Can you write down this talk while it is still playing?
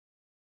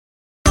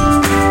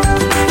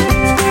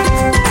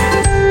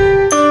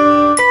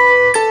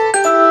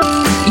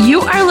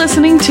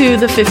to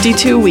the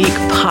 52-Week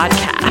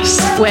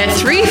Podcast, where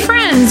three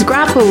friends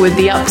grapple with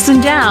the ups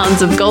and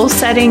downs of goal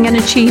setting and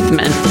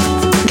achievement.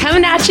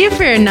 Coming at you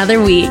for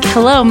another week.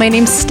 Hello, my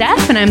name's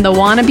Steph, and I'm the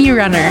wannabe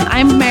runner.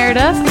 I'm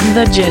Meredith,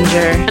 the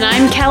ginger. And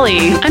I'm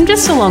Kelly. I'm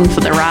just along for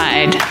the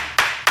ride.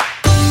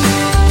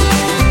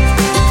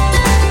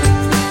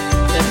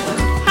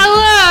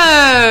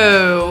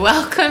 Hello!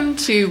 Welcome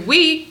to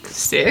week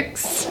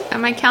 6.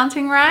 Am I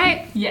counting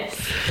right?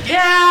 Yes.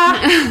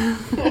 Yeah!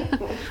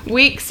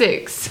 Week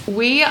 6.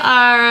 We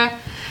are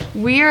a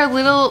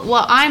little,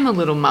 well, I'm a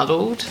little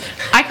muddled.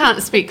 I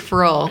can't speak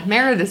for all.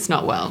 Meredith's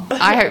not well.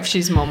 I hope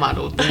she's more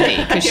muddled than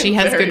me because she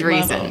has good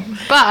reason. Muddled.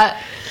 But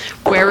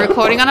we're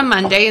recording on a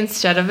Monday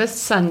instead of a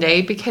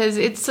Sunday because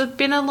it's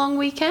been a long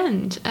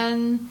weekend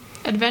and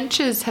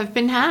adventures have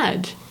been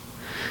had.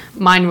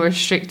 Mine were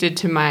restricted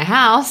to my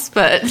house,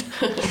 but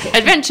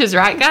adventures,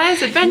 right,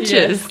 guys?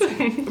 Adventures.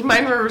 Yes.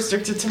 Mine were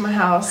restricted to my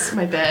house,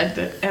 my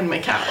bed, and my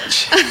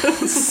couch.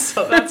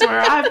 So that's where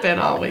I've been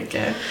all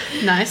weekend.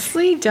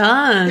 Nicely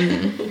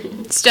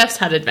done. Steph's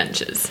had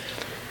adventures.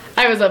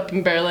 I was up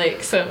in Bear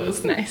Lake, so it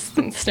was nice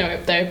and snowy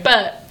up there.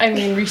 But, I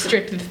mean,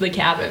 restricted to the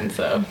cabin,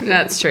 so.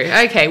 That's true.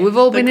 Okay, we've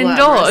all been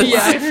glamorous indoors.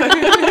 life.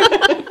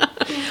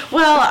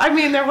 Well, I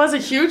mean, there was a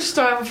huge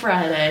storm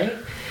Friday.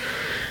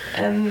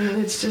 And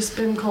it's just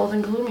been cold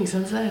and gloomy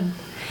since then.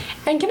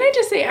 And can I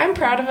just say, I'm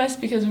proud of us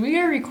because we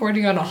are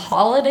recording on a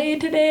holiday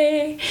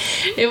today.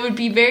 It would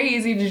be very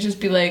easy to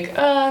just be like,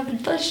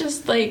 let's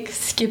just,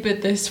 skip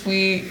it this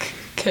week.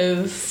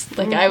 Because,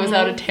 I was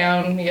out of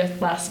town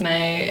last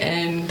night,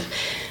 and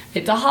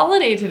it's a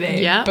holiday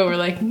today. Yeah. But we're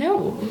like,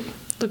 no.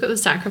 Look at the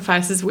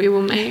sacrifices we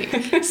will make.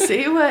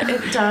 See what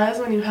it does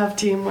when you have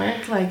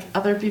teamwork, like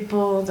other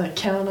people that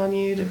count on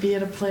you to be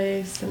at a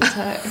place and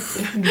time.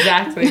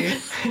 Exactly.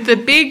 The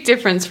big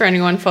difference for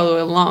anyone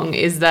following along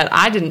is that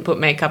I didn't put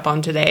makeup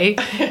on today,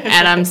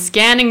 and I'm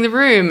scanning the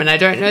room, and I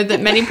don't know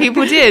that many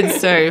people did,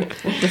 so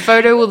the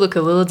photo will look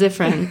a little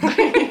different.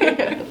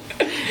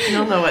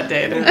 You'll know what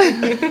day it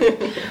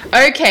is.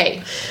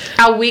 Okay,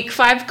 our week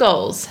 5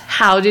 goals.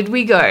 How did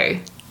we go?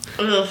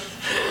 Ugh.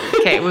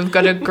 Okay, we've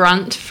got a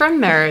grunt from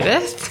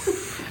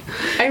Meredith.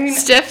 I mean,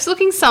 Steph's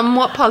looking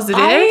somewhat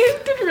positive. I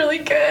did really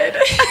good.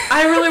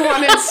 I really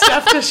wanted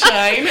Steph to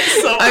shine,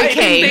 so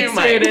Okay. I didn't do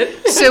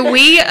mine. So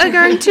we are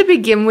going to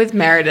begin with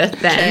Meredith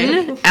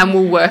then, and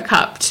we'll work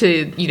up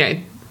to,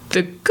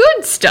 the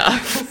good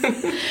stuff.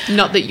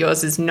 Not that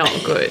yours is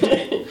not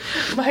good.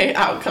 My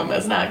outcome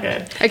is not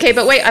good. Okay,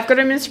 but wait, I've got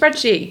them in a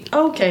spreadsheet.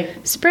 Okay.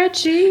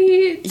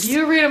 Spreadsheets.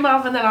 You read them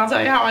off and then I'll tell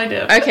you how I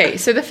did. Okay,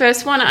 so the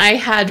first one I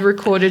had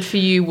recorded for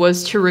you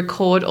was to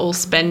record all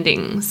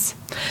spendings.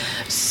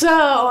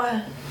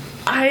 So,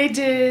 I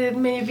did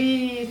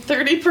maybe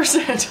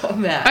 30%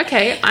 on that.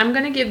 Okay, I'm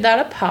going to give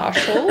that a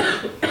partial.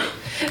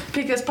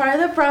 Because part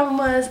of the problem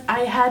was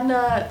I had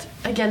not,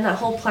 again, that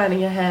whole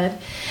planning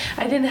ahead.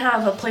 I didn't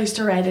have a place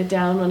to write it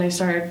down when I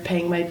started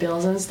paying my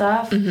bills and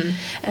stuff. Mm-hmm.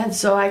 And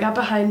so I got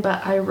behind,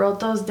 but I wrote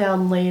those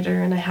down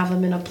later and I have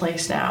them in a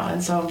place now.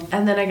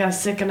 And then I got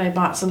sick and I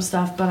bought some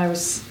stuff, but I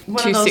was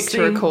Too sick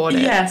to record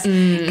it. Yes.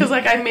 Because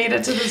I made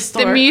it to the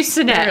store. The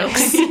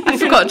Mucinex. I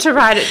forgot to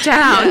write it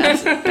down.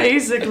 Yes,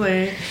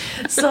 basically.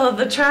 So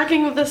the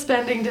tracking of the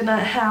spending did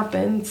not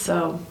happen,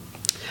 so...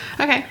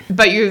 Okay.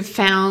 But you've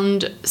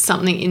found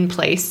something in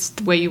place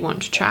where you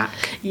want to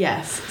track.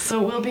 Yes. So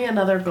it will be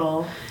another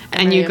goal.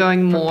 And you're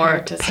going more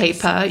prepared to paper,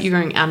 succeed. you're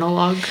going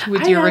analog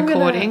with your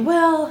recording?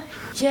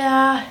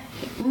 Yeah.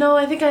 No,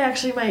 I think I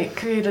actually might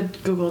create a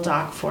Google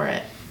Doc for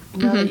it.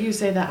 Now that you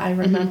say that, I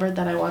remembered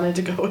that I wanted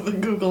to go with a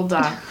Google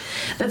Doc.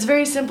 That's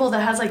very simple.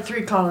 That has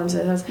 3 columns.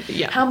 It has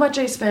how much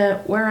I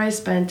spent, where I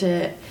spent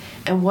it,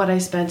 and what I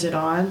spent it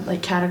on.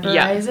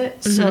 Categorize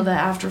it so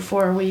that after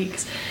 4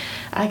 weeks...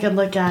 I could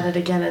look at it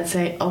again and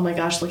say, oh my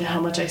gosh, look at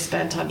how much I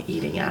spent on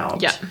eating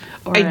out. Yeah.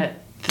 I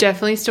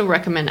definitely still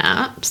recommend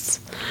apps.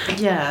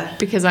 Yeah.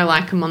 Because I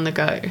like them on the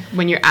go.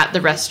 When you're at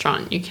the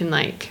restaurant, you can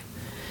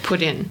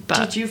put in.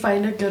 But did you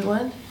find a good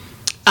one?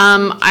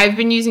 I've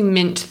been using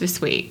Mint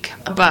this week.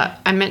 Okay. But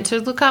I meant to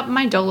look up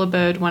my Dollar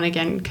Bird one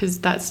again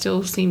because that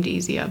still seemed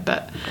easier.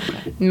 But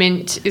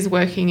Mint is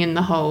working in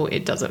the whole,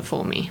 it does it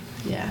for me.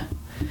 Yeah.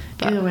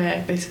 Either way, I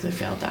basically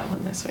failed that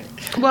one this week.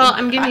 Well,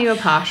 I'm giving you a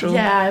partial.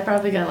 Yeah, I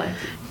probably got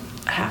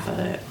half of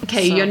it.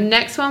 Okay, so. Your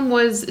next one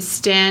was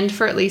stand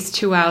for at least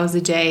 2 hours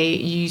a day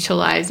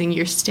utilizing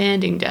your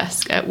standing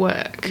desk at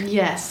work.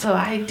 Yes, so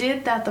I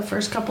did that the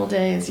first couple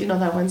days,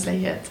 that Wednesday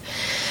hits.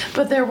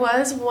 But there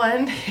was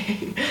one,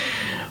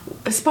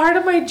 as part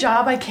of my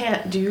job, I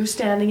can't do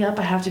standing up.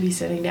 I have to be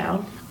sitting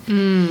down.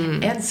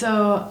 And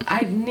so I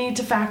need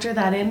to factor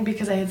that in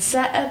because I had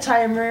set a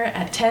timer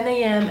at 10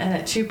 a.m. and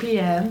at 2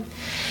 p.m.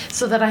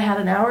 so that I had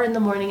an hour in the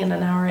morning and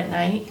an hour at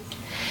night.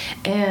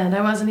 And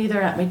I wasn't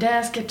either at my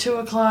desk at 2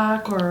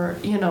 o'clock or,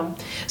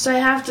 So I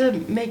have to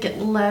make it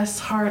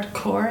less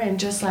hardcore and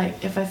just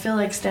if I feel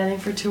like standing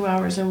for 2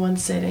 hours in one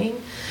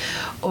sitting.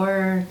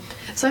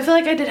 So I feel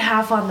like I did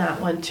half on that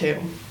one too.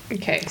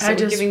 Okay, so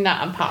we're giving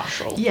that a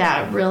partial. Yeah,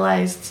 I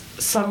realized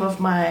some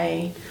of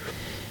my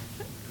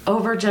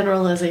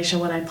overgeneralization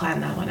when I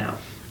planned that one out.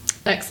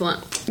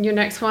 Excellent. Your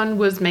next one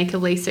was make a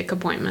LASIK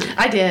appointment.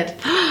 I did.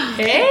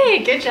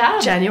 Hey, good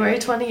job. January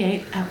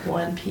 28th at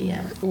 1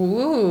 p.m.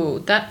 Ooh,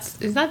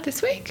 is that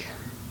this week?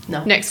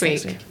 No. Next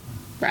week.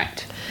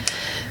 Right.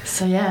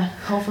 So yeah,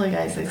 hopefully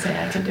guys, they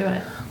say I can do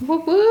it.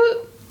 Whoop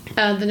whoop.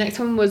 The next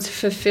one was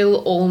fulfill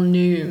all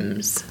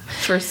nooms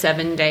for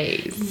 7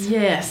 days.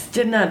 Yes,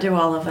 did not do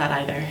all of that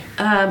either.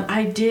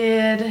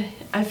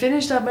 I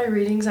finished up my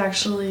readings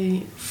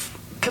actually,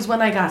 because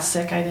when I got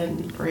sick, I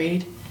didn't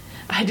read.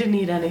 I didn't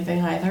eat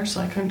anything either,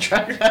 so I couldn't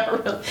track that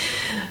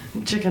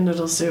really. Chicken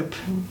noodle soup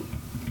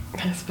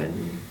has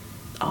been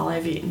all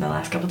I've eaten the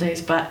last couple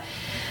days, but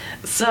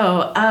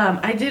so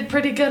I did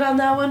pretty good on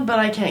that one, but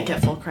I can't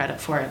get full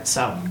credit for it,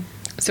 so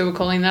we're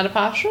calling that a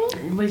partial?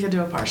 we could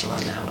do a partial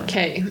on that one.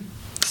 Okay.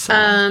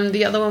 So,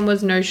 The other one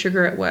was no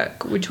sugar at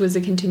work, which was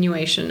a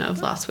continuation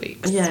of last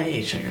week's. yeah, I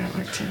ate sugar at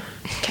work too.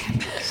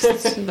 So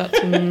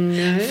that's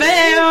no.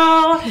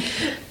 Fail!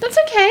 That's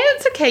okay.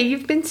 It's okay.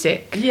 You've been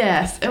sick.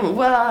 Yes,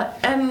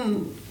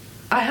 and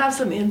I have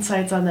some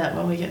insights on that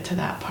when we get to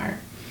that part.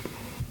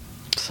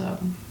 So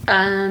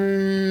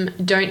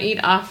Don't eat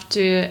after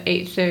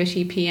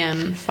 8:30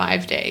 p.m.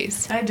 5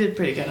 days. I did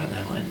pretty good on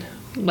that one.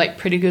 Like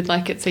pretty good.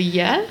 Like it's a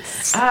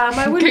yes.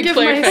 I wouldn't Good give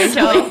clarifying,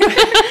 myself.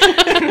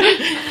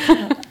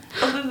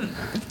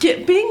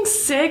 Being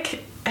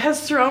sick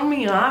has thrown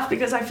me off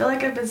because I feel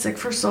like I've been sick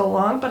for so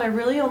long, but I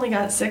really only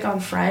got sick on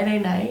Friday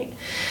night.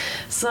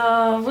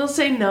 So we'll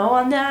say no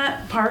on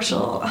that,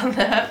 partial on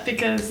that,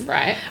 because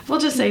Right. we'll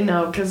just say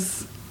no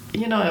because,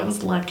 it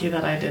was lucky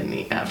that I didn't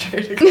eat after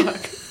 8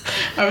 o'clock.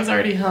 I was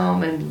already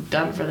home and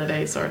done for the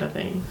day sort of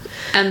thing.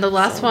 And the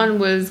last one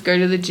was go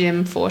to the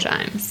gym 4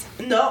 times.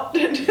 No,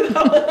 didn't do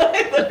that one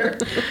either.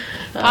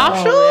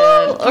 Partial?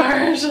 Oh, man.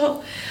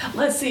 Partial.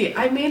 Let's see.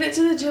 I made it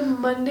to the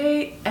gym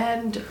Monday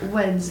and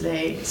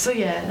Wednesday. So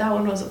yeah, that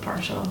one was a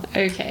partial.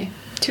 Okay.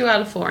 2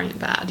 out of 4 ain't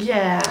bad.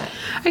 Yeah.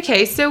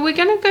 Okay, so we're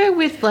gonna go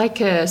with like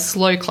a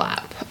slow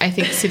clap. I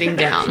think sitting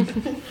down.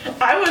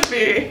 I would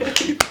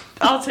be.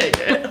 I'll take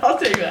it. I'll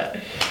take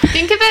that.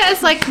 Think of it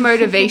as like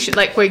motivation.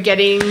 Like we're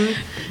getting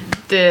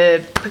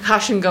the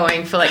percussion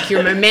going for like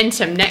your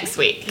momentum next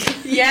week.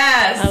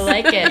 Yes. I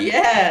like it.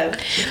 Yes.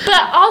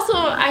 But also,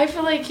 I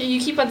feel like you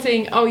keep on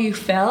saying, oh, you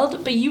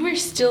failed, but you were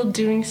still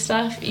doing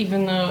stuff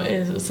even though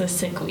it was a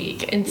sick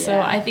week. And so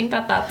Yeah. I think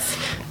that's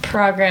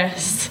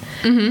progress.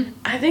 Mm-hmm.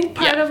 I think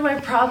part of my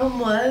problem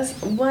was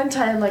one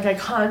time, like I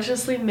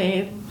consciously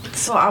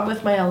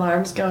with my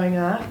alarms going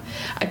off,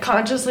 I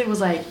consciously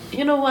was like,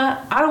 you know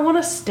what? I don't want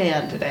to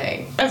stand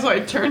today. And so I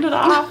turned it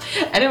off,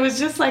 and it was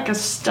just like a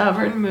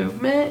stubborn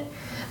movement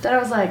that I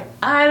was like,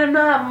 I am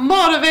not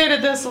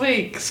motivated this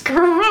week.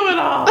 Screw it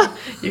all.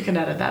 You can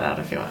edit that out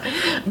if you want.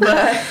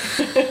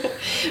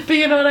 But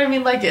you know what I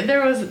mean? Like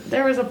there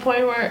was a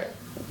point where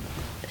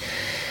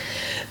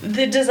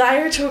the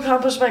desire to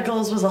accomplish my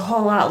goals was a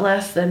whole lot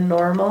less than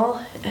normal,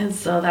 and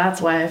so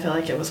that's why I feel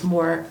like it was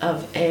more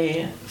of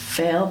a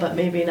fail, but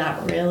maybe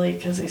not really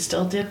because I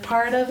still did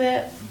part of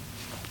it.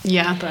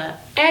 Yeah. But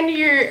And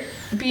you're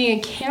being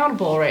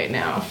accountable right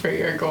now for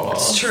your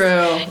goals. it's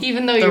true.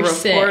 Even though you're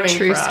sick.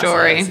 True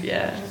story.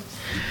 Yeah.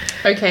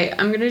 Okay,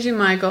 I'm gonna do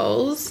my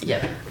goals.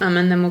 Yep. And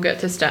then we'll get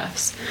to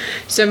Steph's.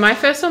 So my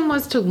first one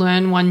was to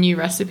learn one new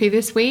recipe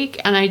this week,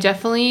 and I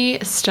definitely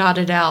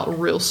started out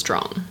real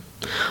strong.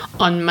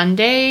 On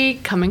Monday,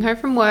 coming home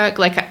from work,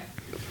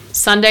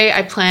 Sunday,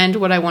 I planned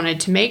what I wanted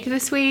to make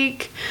this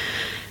week.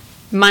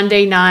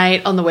 Monday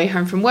night, on the way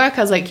home from work,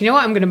 I was like, you know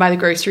what? I'm going to buy the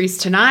groceries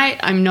tonight.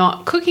 I'm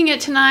not cooking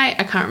it tonight.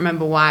 I can't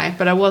remember why,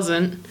 but I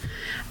wasn't.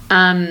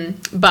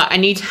 But I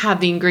need to have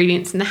the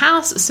ingredients in the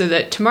house so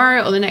that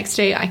tomorrow or the next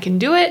day I can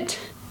do it,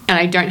 and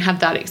I don't have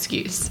that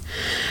excuse.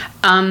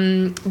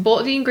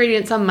 Bought the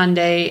ingredients on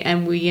Monday,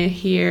 and we are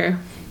here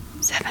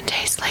 7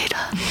 days later.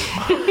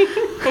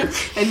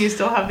 And you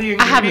still have the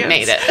I ingredients. haven't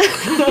made it.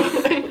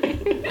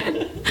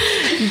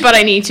 But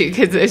I need to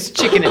because there's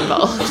chicken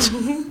involved.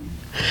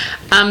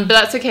 But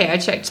that's okay. I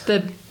checked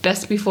the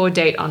best before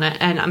date on it,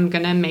 and I'm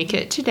going to make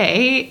it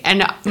today.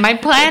 And my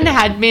plan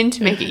had been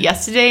to make it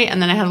yesterday,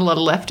 and then I had a lot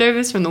of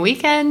leftovers from the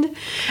weekend.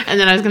 And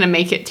then I was going to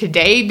make it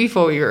today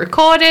before we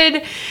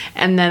recorded.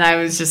 And then I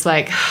was just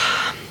like,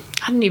 I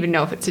don't even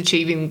know if it's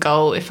achieving the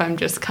goal if I'm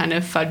just kind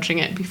of fudging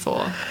it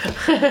before.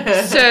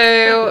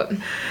 So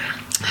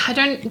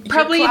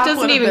probably it clap doesn't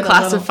would have even been a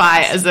classify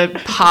little as a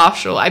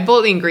partial. I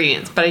bought the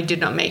ingredients, but I did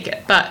not make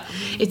it. But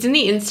it's in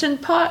the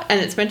Instant Pot, and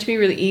it's meant to be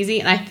really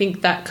easy, and I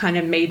think that kind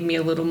of made me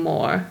a little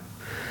more...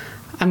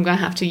 I'm going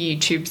to have to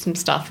YouTube some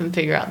stuff and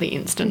figure out the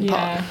Instant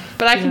Pot.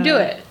 But I can do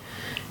it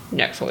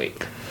next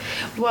week.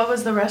 What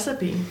was the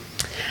recipe?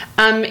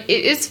 It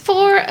is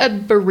for a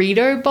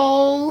burrito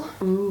bowl.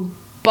 Ooh.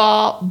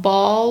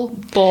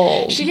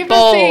 Ball. She kept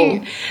bowl. on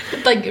saying,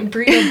 like, a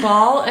burrito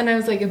ball, and I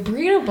was like, a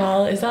burrito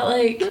ball? Is that,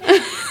 like,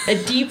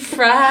 a deep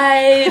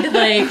fried,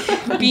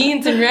 like,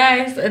 beans and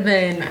rice? And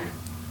then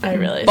I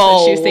realized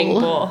that she was saying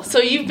bowl. So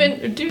you've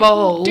been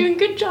doing a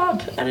good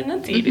job at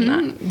enunciating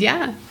that.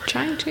 Yeah,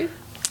 trying to.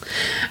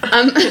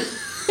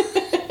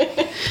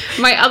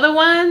 My other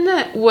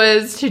one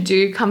was to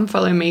do Come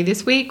Follow Me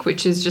this week,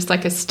 which is just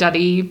like a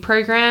study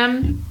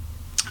program.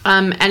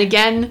 And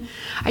again,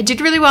 I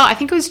did really well. I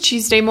think it was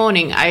Tuesday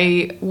morning.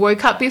 I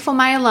woke up before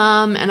my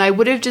alarm, and I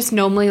would have just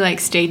normally like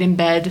stayed in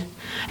bed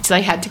until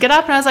I had to get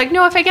up. And I was like,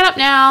 no, if I get up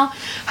now,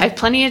 I have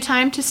plenty of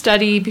time to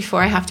study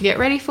before I have to get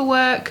ready for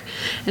work.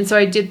 And so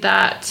I did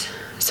that.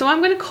 So I'm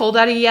going to call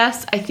that a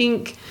yes. I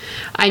think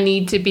I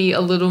need to be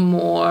a little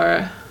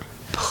more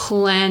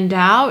planned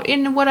out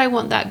in what I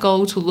want that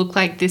goal to look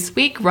like this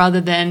week,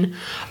 rather than,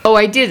 oh,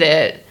 I did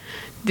it.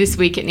 This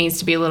week it needs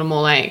to be a little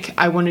more like,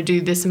 I want to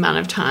do this amount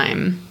of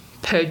time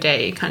per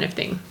day kind of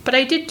thing. But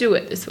I did do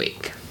it this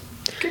week.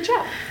 Good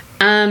job.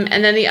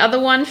 And then the other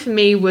one for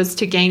me was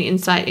to gain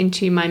insight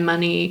into my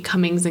money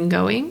comings and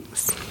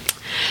goings,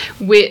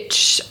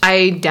 which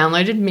I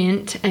downloaded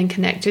Mint and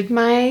connected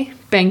my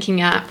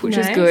banking app, which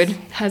is good.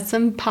 Has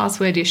some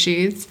password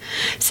issues.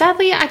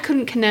 Sadly, I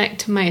couldn't connect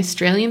to my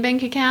Australian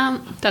bank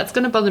account. That's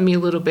going to bother me a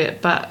little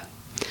bit, but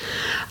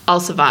I'll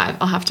survive.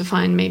 I'll have to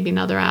find maybe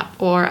another app,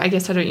 or I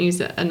guess I don't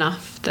use it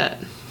enough that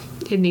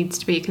it needs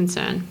to be a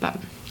concern. But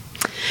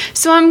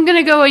so I'm going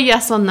to go a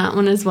yes on that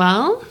one as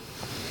well.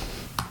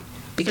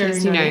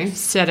 Because, you know,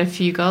 set a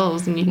few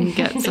goals and you can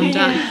get some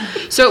done.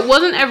 So it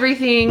wasn't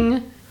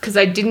everything, because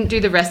I didn't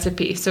do the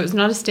recipe, so it's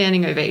not a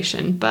standing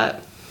ovation,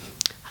 but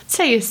I'd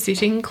say a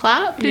sitting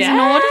clap is in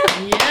order.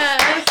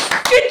 Yes.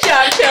 Good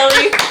job,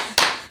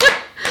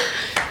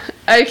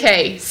 Kelly.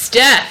 Okay,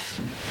 Steph,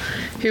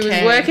 who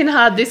was working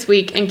hard this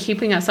week and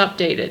keeping us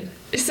updated.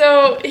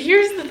 So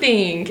here's the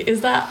thing,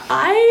 is that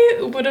I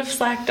would have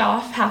slacked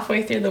off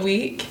halfway through the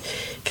week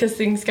because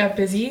things got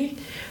busy.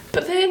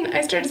 But then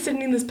I started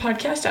sending this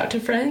podcast out to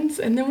friends,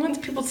 and then once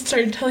people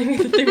started telling me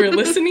that they were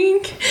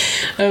listening,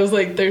 I was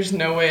like, there's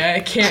no way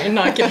I can't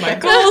not get my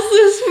goals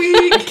this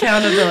week.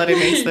 Accountability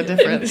makes the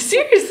difference.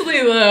 Seriously,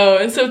 though.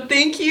 And so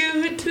thank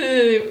you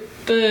to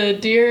the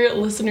dear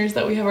listeners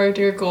that we have, our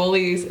dear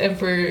goalies, and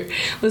for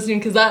listening,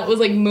 because that was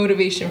like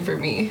motivation for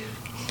me.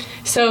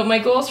 So my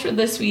goals for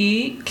this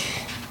week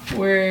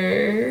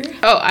were...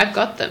 Oh, I've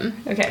got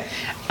them. Okay.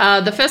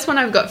 The first one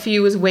I've got for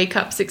you was wake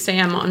up 6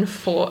 a.m. on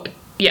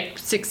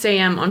 6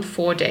 a.m. on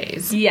 4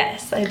 days.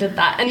 Yes, I did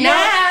that. And now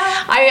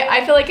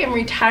I feel like I'm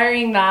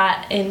retiring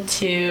that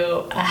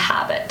into a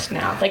habit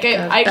now. Like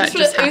I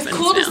just it was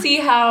cool to see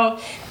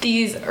how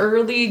these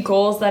early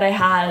goals that I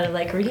had,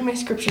 like reading my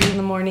scriptures in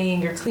the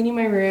morning or cleaning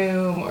my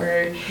room,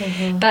 or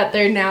that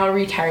they're now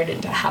retired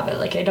into a habit.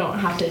 Like I don't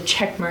have to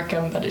check mark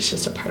them, but it's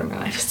just a part of my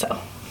life. So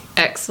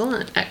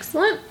excellent.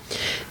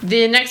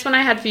 The next one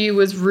I had for you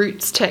was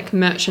Roots Tech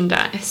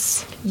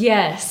merchandise.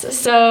 Yes.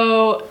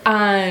 So,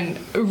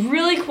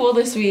 really cool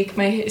this week.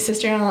 My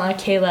sister-in-law,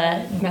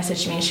 Kayla,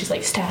 messaged me and she's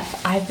like,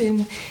 Steph, I've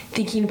been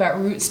thinking about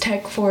Roots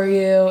Tech for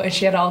you. And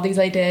she had all these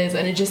ideas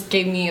and it just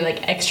gave me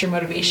like extra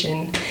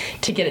motivation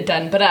to get it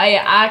done. But I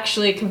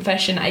actually,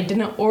 confession, I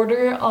didn't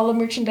order all the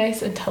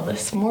merchandise until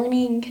this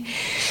morning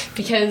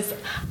because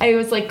I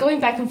was like going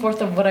back and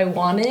forth of what I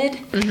wanted.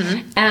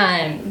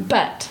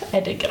 But I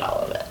did get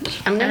all of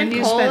it. I'm going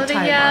to call it a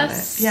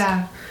yes.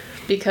 Yeah.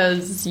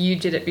 Because you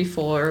did it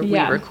before we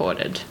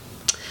recorded.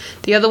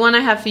 The other one I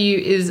have for you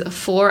is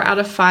 4 out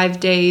of 5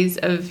 days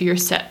of your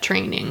set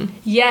training.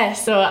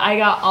 Yes, so I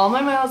got all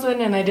my miles in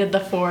and I did the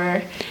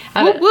 4.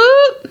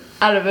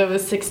 Out of it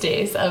was 6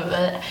 days of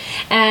it.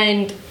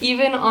 And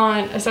even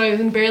so I was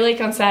in Bear Lake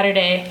on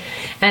Saturday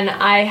and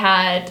I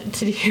had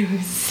to do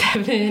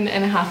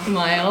 7.5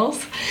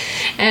 miles.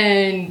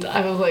 And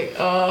I was like,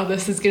 oh,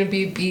 this is going to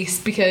be a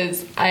beast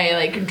because I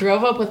like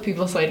drove up with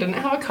people, so I didn't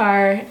have a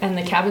car, and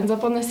the cabin's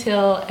up on this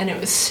hill and it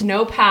was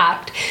snow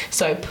packed.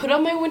 So I put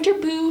on my winter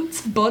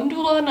boots,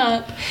 bundled on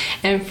up,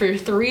 and for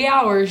 3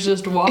 hours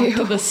just walked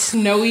to the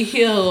snowy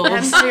hills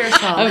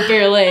of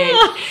Bear Lake.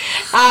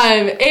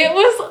 It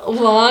was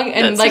long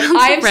and like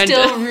I'm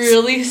still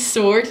really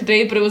sore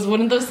today, but it was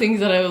one of those things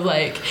that I was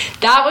like,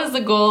 that was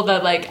the goal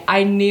that like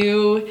I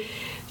knew.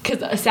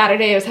 Because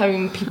Saturday I was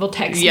having people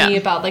text me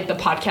about like the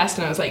podcast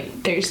and I was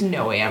like, there's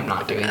no way I'm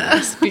not doing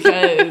this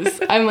because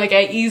I'm like,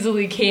 I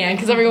easily can,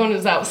 because everyone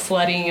was out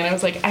sledding and I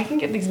was like, I can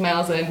get these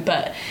miles in,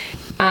 but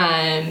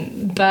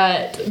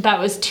that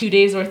was 2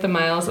 days worth of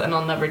miles and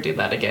I'll never do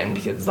that again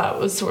because that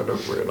was sort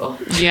of brutal.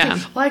 Yeah.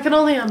 Well, I can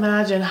only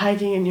imagine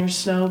hiking in your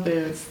snow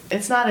boots.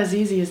 It's not as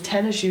easy as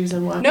tennis shoes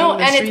and walking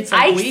the streets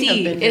like we have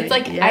been doing. It's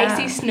like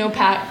icy,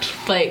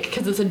 snow-packed, like,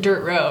 because it's a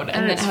dirt road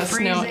and then it has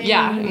snow.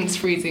 Yeah, and it's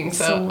freezing,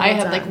 so I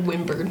had like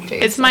windburn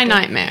face. It's my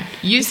nightmare.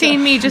 You've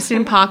seen me just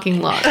in parking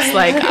lots.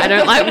 Like, I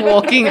don't like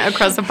walking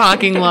across a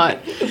parking lot.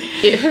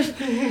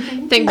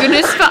 Thank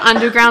goodness for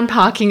underground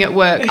parking at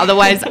work.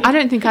 Otherwise, I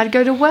don't think I'd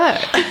go to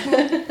work.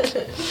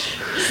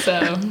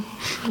 So,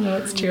 no,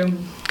 it's true.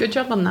 Good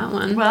job on that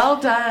one. Well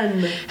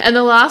done. And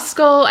the last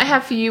goal I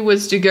have for you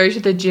was to go to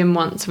the gym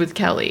once with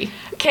Kelly.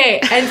 Okay,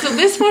 and so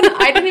this one,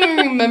 I didn't even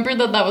remember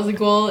that was a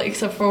goal,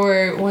 except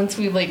for once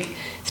we, like,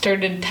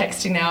 started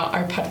texting out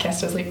our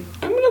podcast, I was like,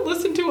 I'm going to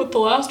listen to what the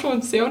last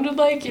one sounded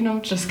like, you know,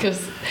 just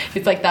because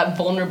it's like that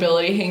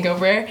vulnerability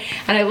hangover.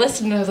 And I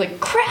listened and I was like,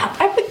 crap,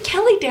 I put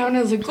Kelly down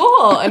as a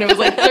goal. And it was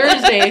like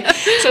Thursday.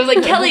 So I was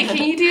like, Kelly, can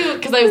you do,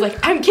 because I was like,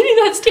 I'm getting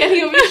that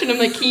standing ovation. I'm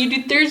like, can you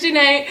do Thursday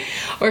night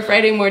or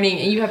Friday morning?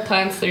 And you have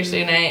plans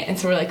Thursday night. And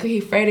so we're like, okay,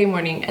 Friday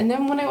morning. And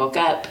then when I woke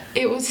up,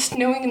 it was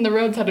snowing and the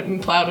roads hadn't been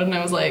plowed. And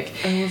I was like,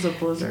 It was a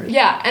blizzard.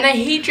 yeah. And I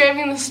hate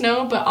driving in the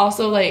snow, but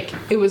also like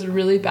it was a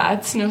really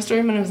bad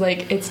snowstorm. And I was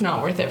like, it's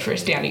not worth it for a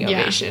standing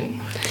ovation.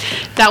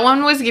 That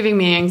one was giving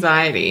me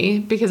anxiety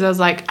because I was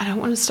like, I don't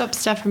want to stop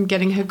Steph from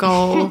getting her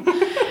goal.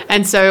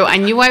 And so I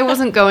knew I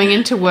wasn't going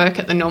into work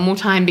at the normal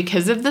time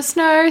because of the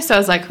snow. So I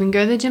was like, we can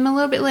go to the gym a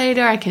little bit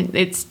later.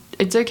 It's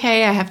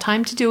okay. I have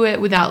time to do it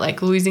without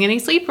like losing any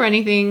sleep or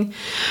anything.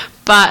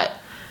 But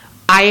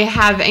I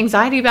have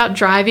anxiety about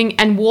driving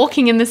and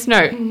walking in the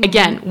snow.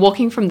 Again,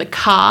 walking from the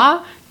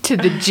car to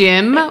the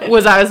gym I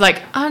was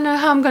like, I don't know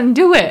how I'm going to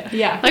do it.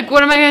 Yeah. Like,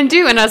 what am I going to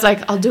do? And I was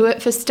like, I'll do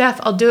it for Steph.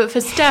 I'll do it for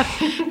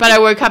Steph. But I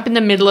woke up in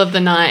the middle of the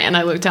night and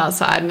I looked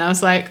outside and I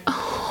was like,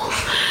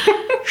 oh,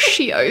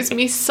 she owes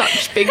me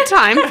such big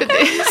time for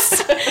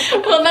this.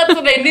 Well, that's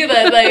what I knew,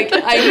 that like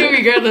I knew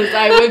regardless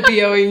I would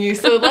be owing you.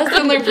 So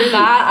lesson learned from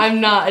that, I'm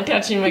not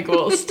attaching my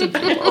goals to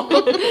people.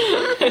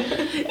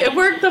 It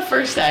worked the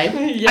first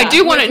time. Yeah. I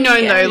do want to know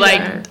Yeah. though,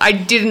 like, I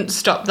didn't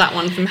stop that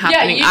one from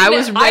happening. you I did-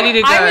 was ready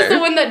to go. I was the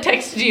one that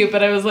texted you,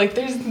 but I was like,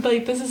 "There's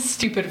like this is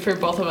stupid for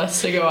both of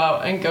us to go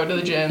out and go to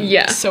the gym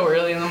so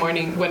early in the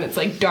morning when it's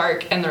like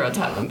dark and the roads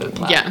haven't been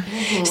plowed." Yeah.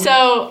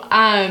 So,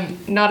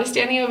 not a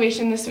standing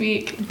ovation this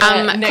week.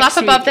 But next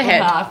clap above week the head.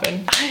 will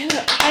happen.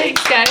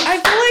 Thanks, guys. I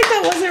feel like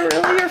that wasn't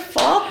really your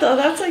fault, though.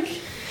 That's like...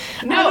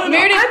 No,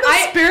 Meredith, I'm the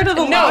spirit of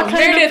the law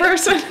kind of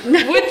person.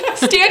 With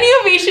standing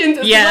ovations,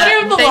 it's Yeah, the letter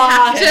of the they law.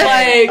 have to.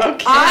 Like,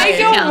 Okay. I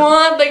don't Yeah.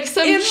 want like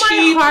some In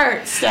cheap. my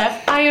heart,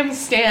 Steph, I am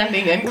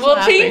standing and Well,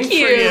 clapping thank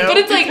you. for you. But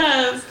it's like,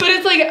 because-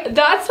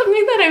 that's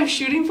something that I'm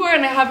shooting for,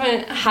 and I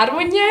haven't had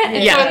one yet.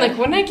 And Yeah. so I'm like,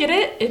 when I get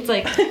it, it's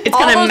like It's all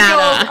gonna those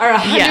matter. goals are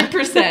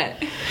 100%.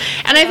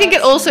 And I think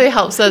it also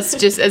helps us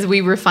just as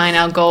we refine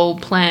our goal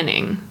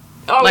planning.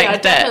 Oh Like yeah,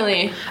 that.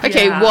 definitely.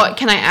 Okay, Yeah. what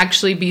can I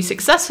actually be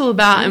successful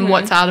about and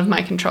what's out of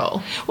my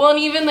control? Well, and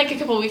even like a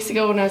couple weeks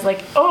ago when I was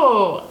like,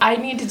 oh, I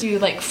need to do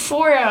like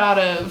 4 out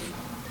of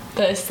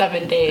the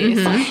 7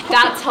 days.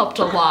 That's helped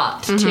a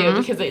lot too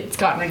because it's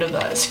gotten rid of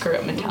the screw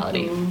up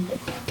mentality.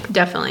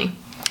 Definitely.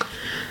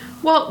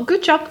 Well,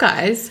 good job,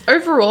 guys.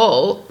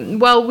 Overall,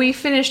 well, we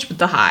finished with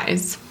the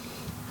highs.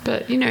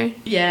 But, you know,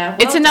 yeah,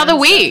 it's well another done,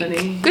 week.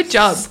 Stephanie. Good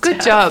job.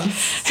 Good Steph. job. I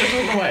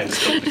don't know why I'm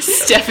so,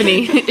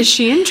 Stephanie, is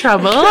she in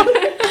trouble?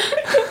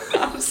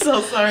 I'm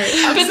so sorry.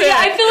 But yeah,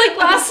 I feel like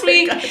last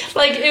week,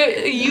 like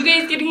you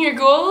guys getting your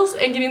goals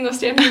and getting those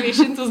standing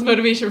ovations was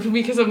motivation for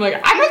me because I'm like,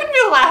 I'm not gonna be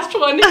the last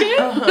one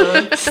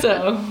again.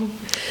 So,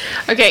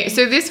 Okay,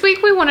 so this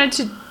week we wanted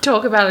to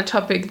talk about a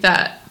topic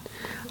that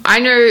I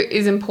know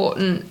is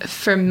important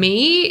for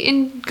me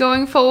in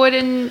going forward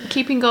and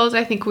keeping goals.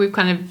 I think we've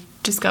kind of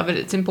discovered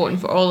it's important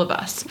for all of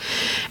us.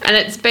 And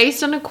it's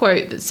based on a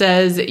quote that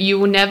says, "You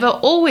will never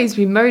always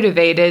be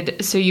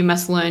motivated, so you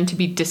must learn to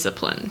be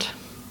disciplined."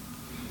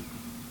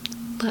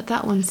 Let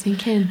that one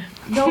sink in.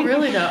 No,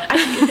 really though.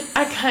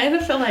 I kind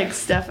of feel like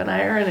Steph and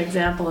I are an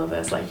example of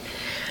this. Like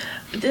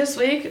this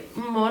week,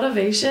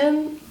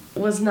 motivation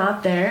was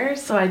not there,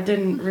 so I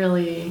didn't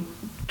really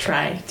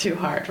try too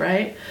hard,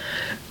 right?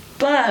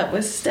 But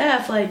with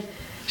Steph, like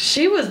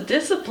she was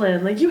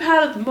disciplined. Like you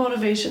had the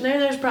motivation there.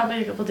 There's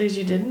probably a couple days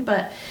you didn't,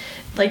 but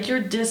like your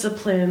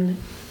discipline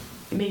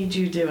made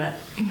you do it,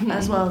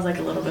 as well as like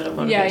a little bit of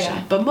motivation.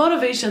 Yeah. But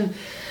motivation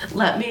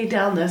let me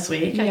down this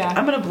week. Yeah.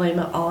 I'm gonna blame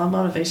it all on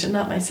motivation,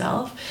 not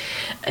myself.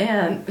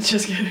 And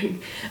just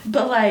kidding.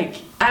 But like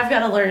I've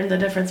got to learn the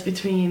difference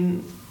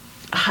between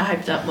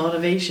hyped up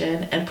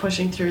motivation and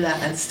pushing through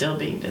that and still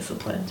being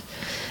disciplined.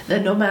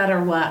 That no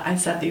matter what, I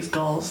set these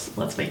goals.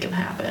 Let's make them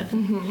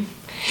happen.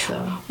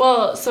 So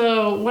well,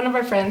 so one of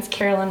our friends,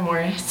 Carolyn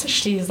Morris,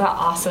 she's that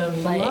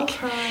awesome. Like, love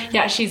her.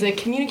 yeah, she's a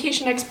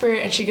communication expert,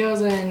 and she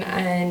goes in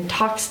and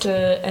talks to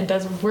and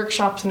does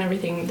workshops and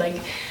everything, like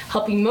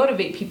helping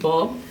motivate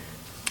people.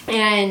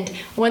 And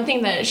one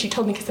thing that she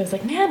told me, because I was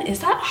like, man, is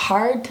that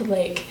hard to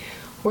like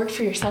work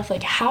for yourself?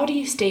 Like, how do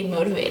you stay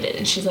motivated?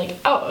 And she's like,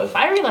 oh, if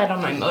I relied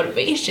on my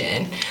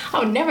motivation, I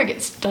would never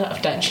get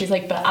stuff done. She's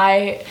like,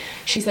 but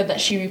she said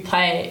that she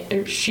relied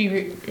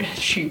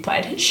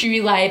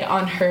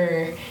on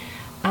her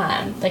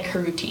like her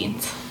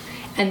routines,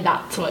 and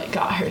that's what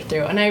got her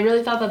through. And I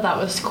really thought that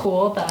was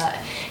cool,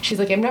 that she's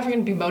like, I'm never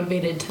going to be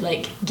motivated to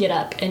like get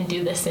up and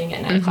do this thing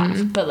at night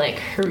class, but like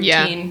her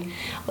routine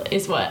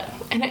is what.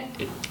 And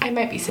I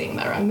might be saying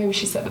that wrong. Maybe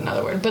she said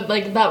another word, but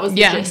like that was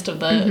the gist of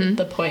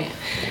the point.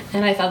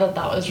 And I thought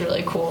that was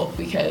really cool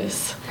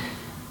because,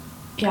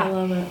 I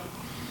love it.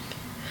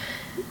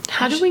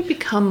 How do we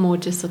become more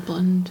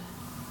disciplined?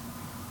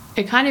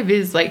 It kind of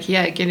is like,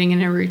 getting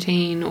in a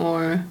routine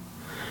or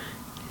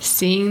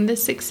seeing the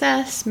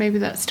success, maybe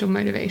that's still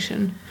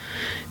motivation.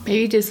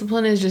 Maybe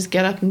discipline is just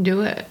get up and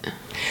do it.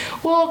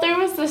 Well, there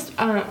was this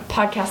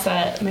podcast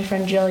that my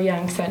friend Jill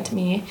Young sent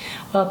me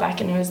a while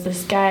back, and it was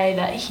this guy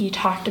that he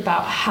talked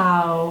about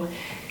how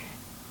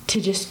to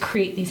just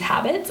create these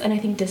habits, and I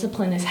think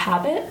discipline is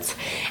habits.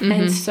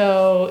 And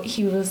so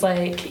he's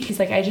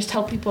like, I just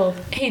tell people,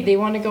 hey, they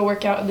want to go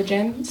work out at the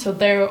gym, so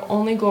their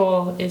only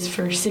goal is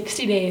for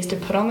 60 days to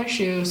put on their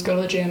shoes, go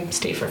to the gym,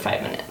 stay for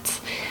 5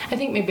 minutes. I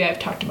think maybe I've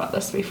talked about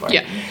this before.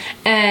 Yeah.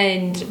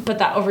 But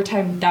that over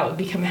time, that would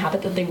become a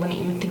habit that they wouldn't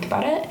even think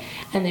about it,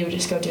 and they would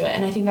just go do it.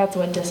 And I think that's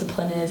what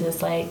discipline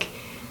is like,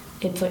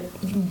 it's like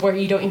where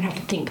you don't even have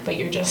to think, but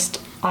you're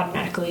just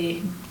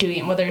automatically doing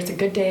it, whether it's a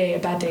good day, a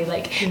bad day.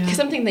 Like, because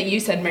something that you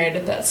said,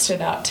 Meredith, that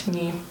stood out to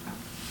me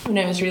when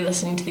I was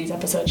re-listening to these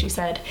episodes, you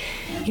said,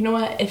 you know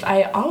what, if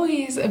I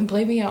always am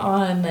blaming it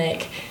on,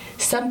 like,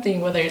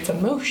 something, whether it's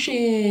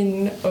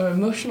emotion or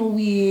emotional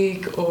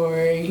week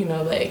or, you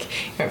know, like,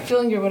 you're not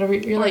feeling or whatever,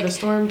 you're or like... the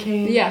storm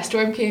came. Yeah,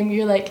 storm came.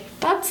 You're like,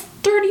 that's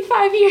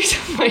 35 years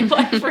of my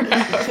life for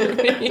however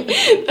many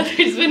that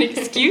there's been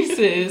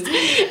excuses.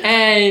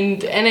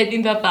 And I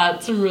think that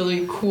that's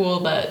really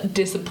cool that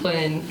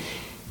discipline,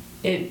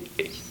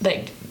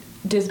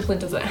 discipline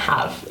doesn't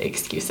have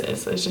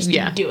excuses. It's just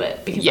you do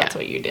it because that's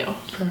what you do.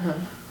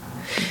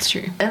 It's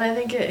true. And I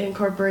think it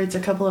incorporates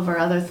a couple of our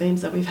other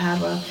themes that we've had.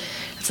 Well,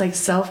 it's like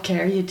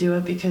self-care. You do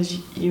it because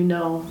you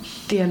know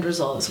the end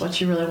result is what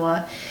you really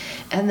want.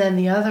 And then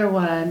the other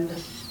one,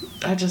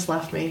 I just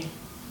left me.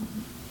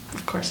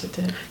 Of course it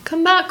did.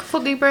 Come back,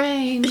 foggy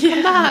brain.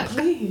 Come back.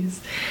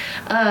 Please.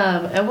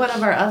 And one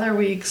of our other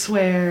weeks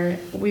where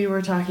we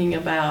were talking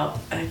about,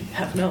 I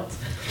have notes,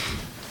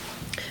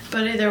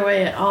 but either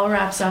way, it all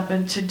wraps up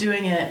into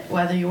doing it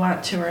whether you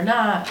want to or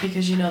not,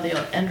 because you know the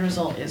end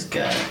result is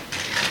good,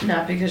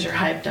 not because you're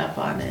hyped up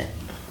on it.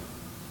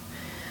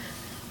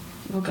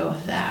 We'll go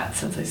with that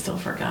since I still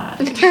forgot.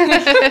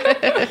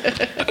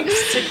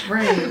 Sick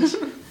brain.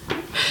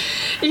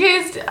 You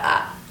guys,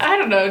 I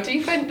don't know, do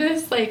you find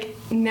this, like,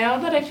 now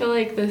that I feel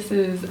like this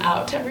is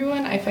out to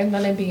everyone, I find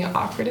that I'm being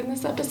awkward in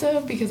this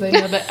episode because I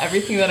know that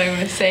everything that I'm going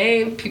to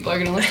say, people are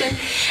going to listen.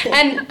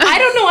 And I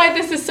don't know why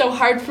this is so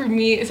hard for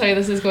me. Sorry,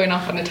 this is going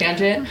off on a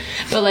tangent.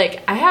 But,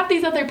 like, I have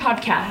these other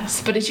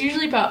podcasts, but it's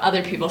usually about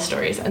other people's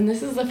stories. And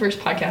this is the first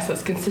podcast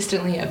that's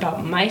consistently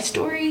about my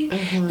story,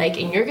 like,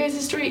 in your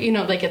guys' story. You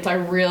know, like, it's our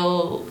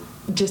real...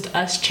 just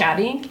us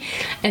chatting,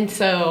 and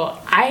so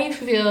I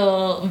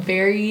feel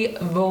very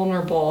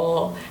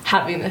vulnerable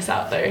having this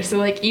out there. So,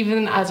 like,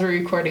 even as we're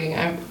recording,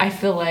 I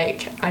feel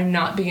like I'm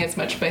not being as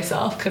much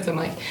myself because I'm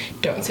like,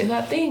 don't say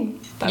that thing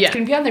that's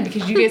gonna be on there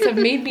because you guys have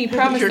made me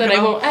promise that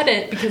I won't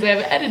edit because I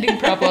have an editing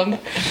problem.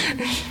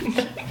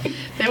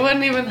 They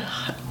wouldn't even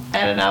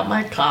edit out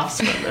my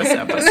coughs from this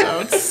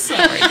episode.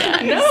 Sorry,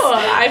 guys. No,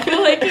 I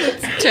feel like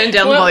it's, turn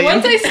down the volume.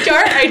 Once I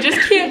start, I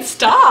just can't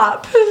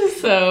stop.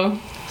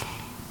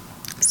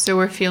 So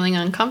we're feeling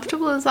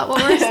uncomfortable? Is that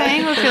what we're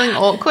saying? We're feeling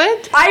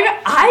awkward?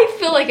 I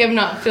feel like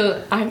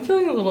I'm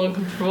feeling a little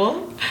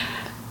uncomfortable.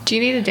 Do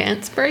you need a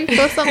dance break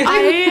or something?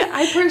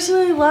 I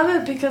personally love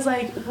it because,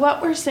 like,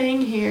 what we're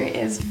saying here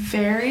is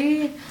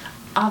very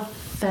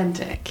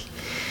authentic.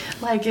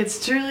 Like,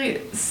 it's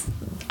truly...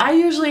 I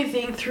usually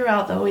think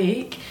throughout the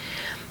week,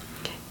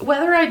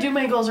 whether I do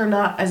my goals or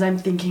not, as I'm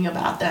thinking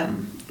about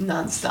them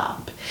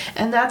nonstop.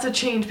 And that's a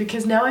change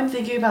because now I'm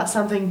thinking about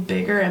something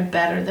bigger and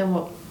better than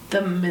what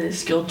the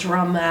minuscule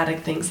dramatic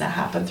things that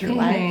happen through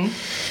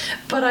life.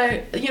 But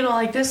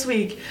like this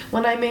week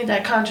when I made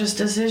that conscious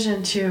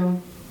decision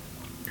to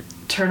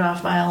turn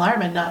off my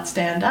alarm and not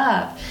stand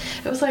up,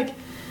 it was like,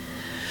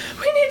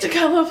 we need to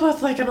come up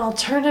with like an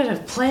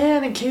alternative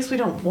plan in case we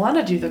don't want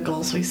to do the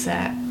goals we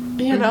set,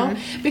 you know,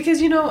 because,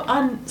 you know,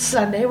 on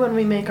Sunday when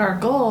we make our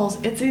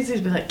goals, it's easy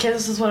to be like, okay,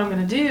 this is what I'm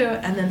going to do,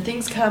 and then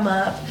things come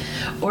up,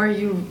 or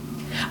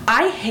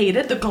I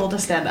hated the goal to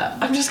stand up.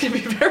 I'm just going to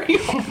be very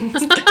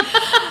honest.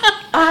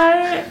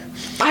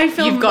 I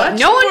feel you've got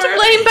much no one more... to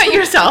blame but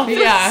yourself.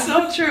 Yeah.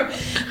 So true.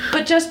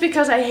 But just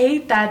because I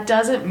hate that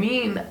doesn't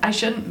mean I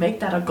shouldn't make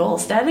that a goal.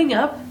 Standing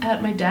up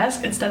at my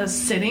desk instead of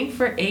sitting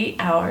for 9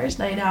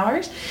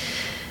 hours,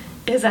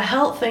 is a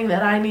health thing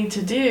that I need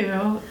to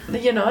do.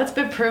 You know, it's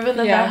been proven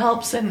that that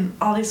helps and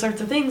all these sorts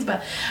of things,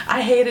 but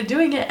I hated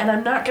doing it, and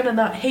I'm not going to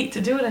not hate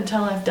to do it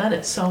until I've done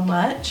it so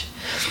much.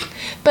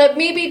 But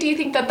maybe, do you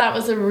think that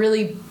was a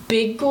really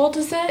big goal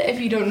to set if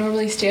you don't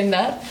normally stand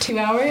up 2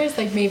 hours?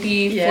 Like,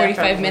 maybe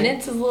 45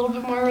 minutes is a little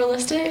bit more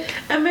realistic?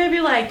 And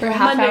maybe, like, for a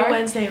half Monday, hour?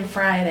 Wednesday, and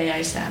Friday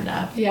I stand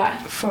up.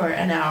 Yeah. For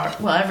an hour.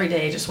 Well, every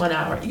day, just 1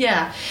 hour.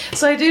 Yeah.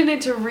 So I do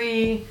need to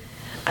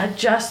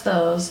readjust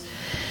those.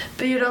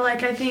 But, you know,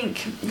 like, I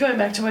think, going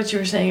back to what you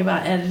were saying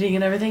about editing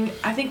and everything,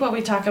 I think what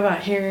we talk about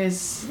here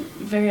is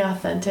very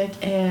authentic,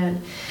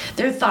 and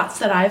they're thoughts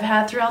that I've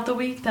had throughout the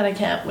week that I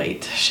can't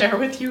wait to share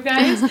with you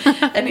guys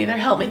and either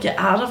help me get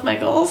out of my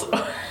goals or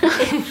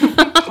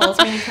hold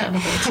me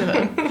accountable to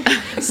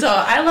them. So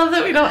I love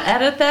that we don't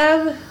edit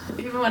them,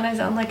 even when I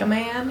sound like a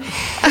man.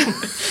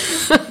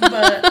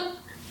 But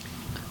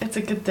It's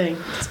a good thing.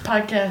 This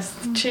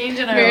podcast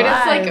changing our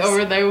Meredith's lives. like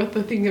over there with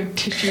the thing of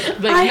tissue.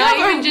 Like I not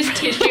have even just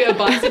tissue, a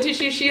box of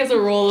tissue. She has a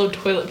roll of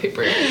toilet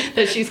paper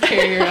that she's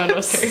carrying around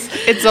with her.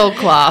 It's all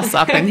class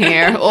up in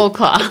here. All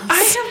class.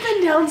 I have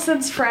been down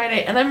since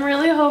Friday, and I'm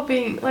really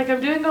hoping, like, I'm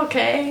doing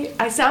okay.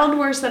 I sound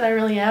worse than I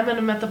really am, and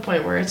I'm at the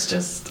point where it's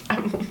just,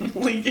 I'm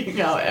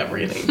leaking out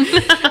everything.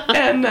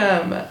 And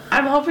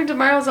I'm hoping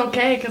tomorrow's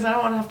okay, because I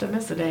don't want to have to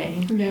miss a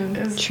day. Yeah,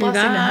 It's a true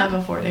blessing to that. have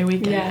a 4-day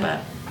weekend, Yeah.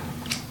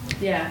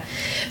 but yeah.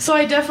 So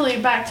I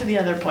definitely, back to the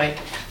other point,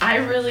 I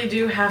really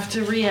do have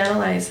to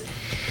reanalyze.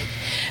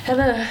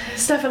 And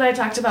Steph and I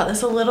talked about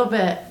this a little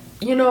bit.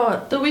 You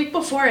know, the week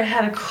before I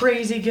had a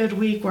crazy good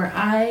week where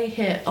I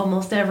hit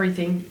almost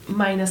everything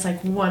minus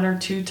like 1 or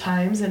 2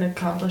 times in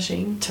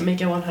accomplishing to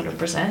make it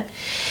 100%.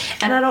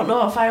 And I don't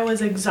know if I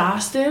was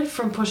exhausted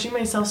from pushing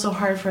myself so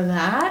hard for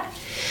that.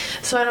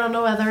 So I don't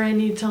know whether I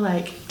need to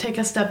like take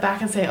a step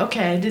back and say,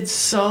 okay, I did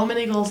so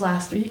many goals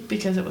last week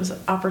because it was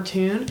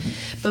opportune,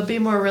 but be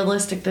more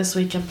realistic this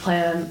week and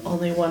plan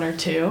only 1 or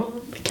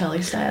 2,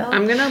 Kelly style.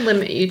 I'm going to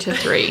limit you to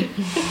 3.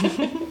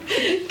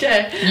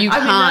 Okay. You I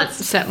mean, can't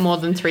set more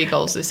than 3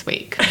 goals this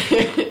week.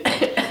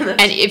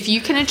 And if you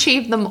can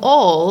achieve them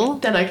all,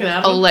 then I can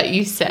have I'll let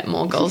you set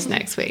more goals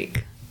next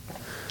week.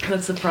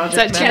 That's the project Is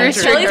that too manager.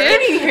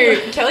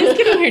 restrictive? Kelly's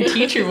getting her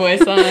teacher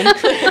voice on.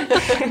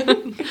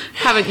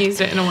 Haven't used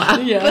it in a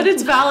while. Yeah. But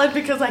it's valid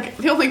because like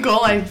the only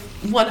goal I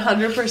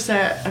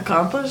 100%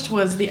 accomplished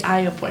was the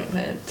eye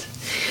appointment.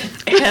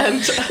 And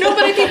No,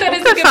 but I think that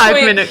is a good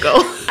 5-minute goal.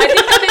 I think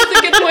that is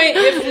a good point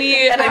if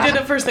we and I did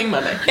it first thing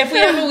Monday. if we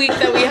have a week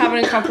that we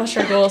haven't accomplished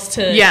our goals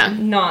to Yeah.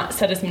 not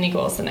set as many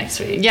goals the next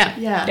week. Yeah.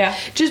 Yeah. Yeah.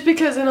 Just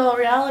because in all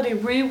reality,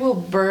 we will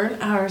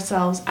burn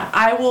ourselves.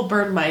 I will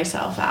burn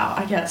myself out.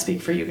 I can't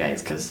speak for you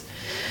guys because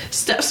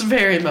Steph's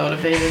very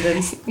motivated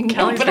and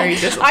Kelly's But very I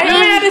disciplined.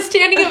 haven't had a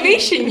standing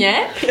ovation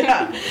yet.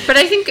 Yeah. But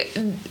I think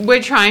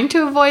we're trying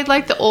to avoid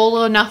like the all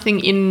or nothing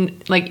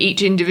in like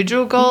each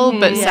individual goal,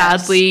 but yes.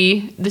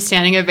 sadly the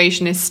standing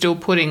ovation is still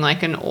putting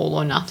like an all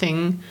or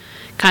nothing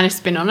kind of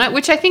spin on it,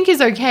 which I think is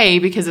okay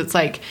because it's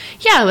like,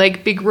 yeah,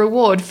 like big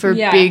reward for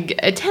Yeah. big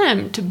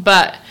attempt,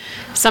 but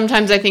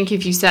sometimes I think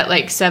if you set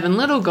like 7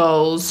 little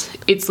goals,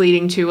 it's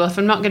leading to, well, if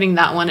I'm not getting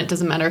that one, it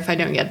doesn't matter if I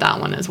don't get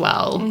that one as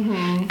well,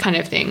 kind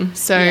of thing.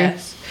 So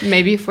Yes.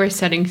 maybe if we're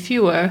setting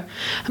fewer,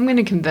 I'm going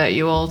to convert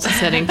you all to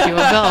setting fewer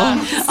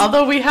goals.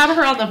 Although we had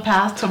her on the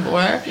path to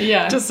more.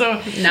 Yeah. Just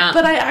so. Nah.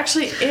 But I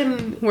actually,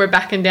 in We're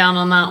backing down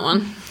on that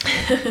one.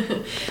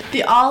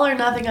 the all or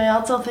nothing, I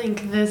also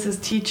think this is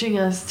teaching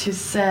us to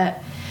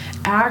set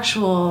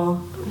actual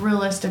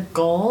realistic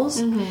goals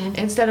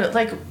instead of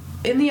like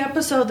in the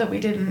episode that we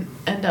didn't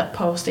end up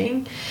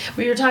posting,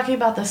 we were talking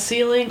about the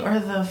ceiling or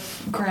the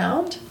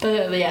ground.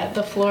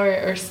 The floor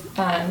or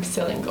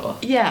ceiling goal.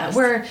 Yeah,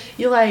 where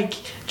you like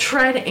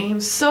try to aim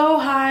so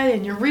high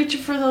and you're reaching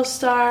for those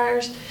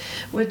stars,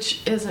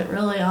 which isn't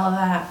really all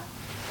that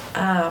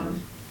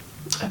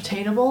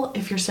obtainable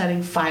if you're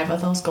setting 5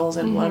 of those goals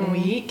in 1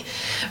 week,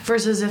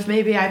 versus if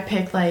maybe I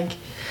pick like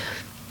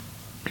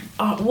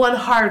one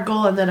hard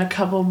goal and then a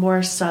couple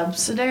more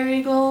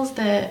subsidiary goals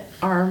that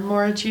are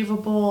more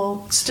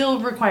achievable, still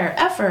require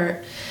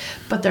effort,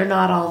 but they're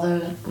not all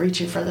the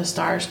reaching for the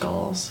stars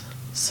goals.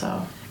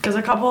 So, because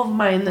a couple of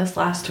mine this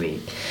last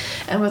week,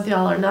 and with the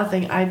all or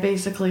nothing, I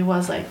basically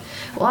was like,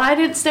 well, I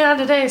didn't stay on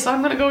today, so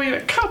I'm gonna go eat a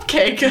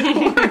cupcake in the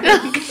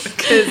morning.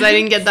 Because I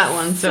didn't get that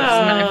one, so it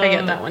doesn't matter if I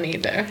get that one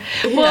either.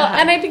 Well,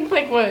 and I think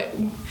like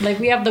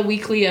we have the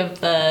weekly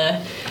of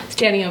the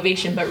standing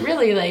ovation, but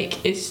really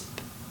like it's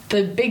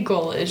the big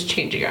goal is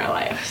changing our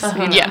lives. You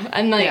know? Yeah.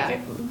 And like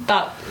Yeah.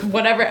 that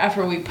whatever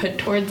effort we put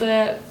towards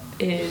it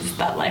is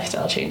that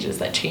lifestyle changes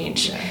that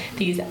change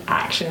these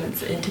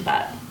actions into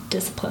that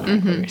discipline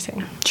like we were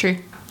saying. True.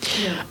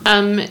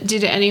 Yeah.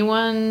 Did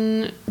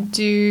anyone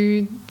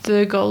do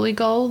the goalie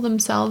goal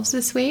themselves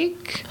this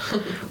week?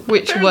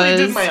 Which Apparently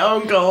did was my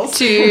own goals.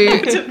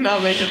 to Did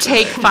not make it.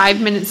 take 5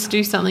 minutes to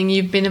do something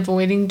you've been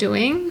avoiding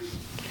doing.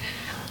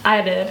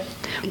 I did.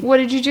 What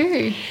did you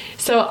do?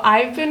 So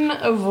I've been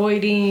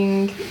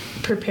avoiding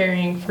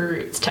preparing for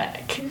Roots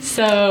Tech.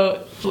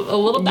 So a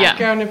little Yeah.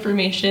 background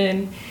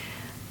information.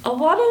 A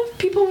lot of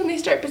people when they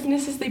start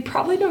businesses, they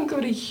probably don't go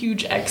to a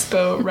huge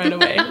expo right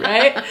away,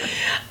 right?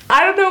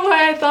 I don't know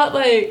why I thought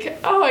like,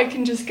 oh, I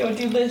can just go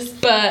do this,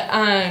 but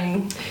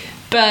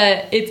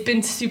it's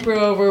been super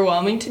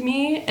overwhelming to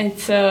me, and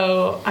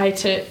so I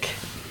took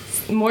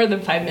more than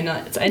 5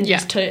 minutes and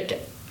just took,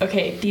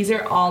 okay, these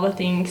are all the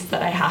things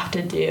that I have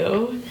to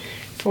do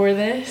for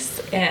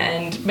this.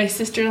 And my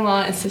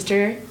sister-in-law and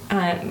sister, two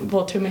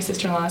of my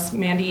sister-in-laws,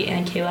 Mandy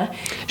and Kayla.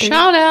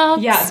 Shout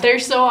outs. Yeah, they're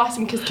so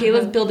awesome because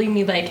Kayla's building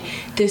me like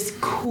this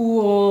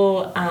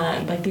cool,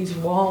 like these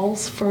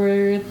walls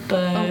for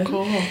the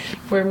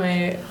where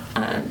my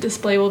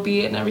display will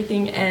be and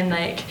everything, and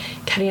like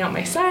cutting out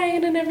my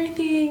sign and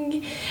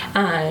everything.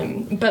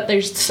 But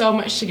there's so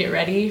much to get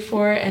ready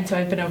for, and so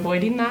I've been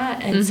avoiding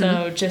that. And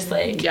so just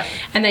like,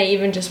 and I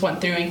even just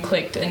went through and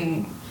clicked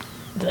and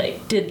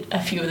like did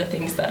a few of the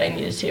things that I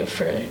needed to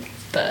for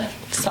the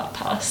soft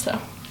house.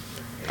 So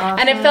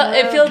And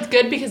it feels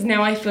good because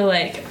now I feel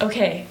like,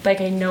 okay,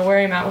 like I know where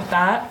I'm at with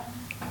that.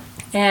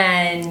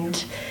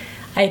 And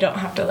I don't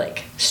have to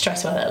like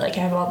stress with it. Like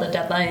I have all the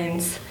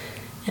deadlines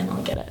and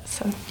I'll get it.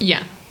 So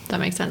Yeah, that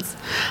makes sense.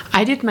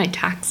 I did my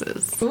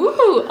taxes.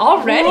 ooh,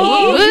 already.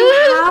 Whoa,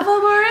 you have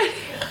them already?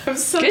 I'm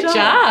so Good jealous.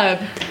 job.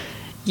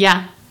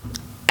 Yeah.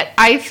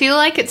 I feel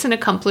like it's an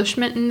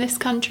accomplishment in this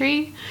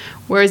country,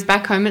 whereas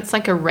back home it's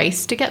like a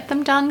race to get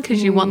them done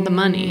because you want the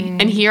money.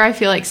 And here I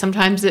feel like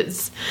sometimes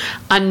it's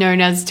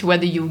unknown as to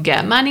whether you'll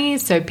get money,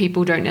 so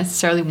people don't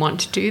necessarily want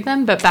to do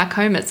them. But back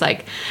home it's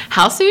like,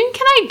 how soon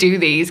can I do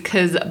these?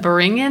 Because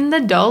bring in the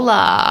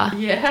dollar.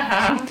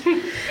 Yeah.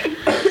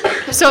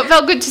 So it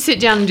felt good to sit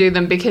down and do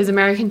them because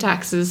American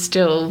taxes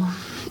still,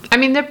 I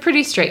mean, they're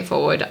pretty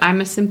straightforward. I'm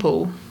a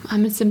simple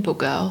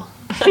girl.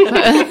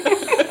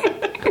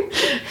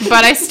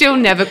 But I still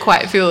never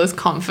quite feel as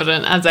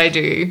confident as I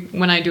do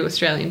when I do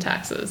Australian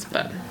taxes.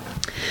 But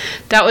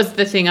that was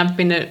the thing I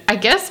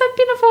guess I've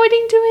been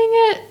avoiding doing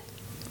it.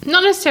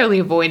 Not necessarily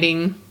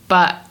avoiding,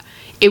 but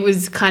it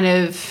was kind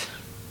of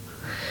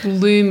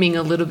looming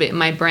a little bit in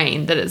my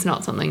brain that it's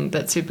not something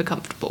that's super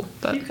comfortable.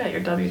 But You got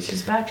your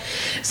W-2s back.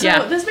 So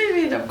Yeah. this may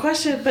be a dumb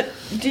question, but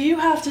do you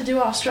have to do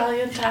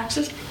Australian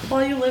taxes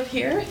while you live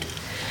here?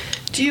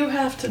 Do you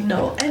have to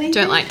know anything?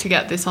 don't like to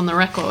get this on the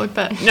record,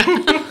 but no.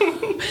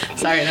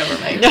 Sorry, never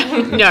mind.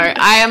 No,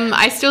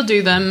 I still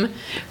do them.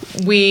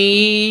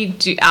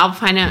 Our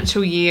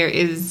financial year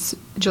is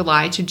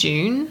July to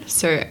June,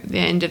 so the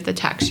end of the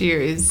tax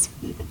year is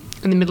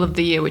in the middle of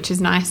the year, which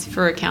is nice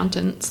for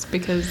accountants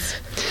because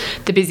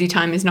the busy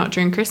time is not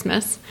during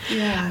Christmas.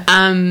 Yeah.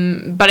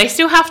 But I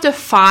still have to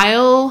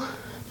file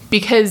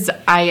because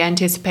I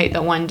anticipate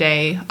that one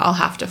day I'll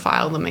have to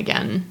file them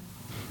again,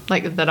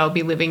 like that I'll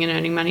be living and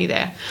earning money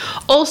there.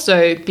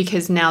 Also,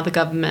 because now the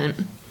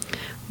government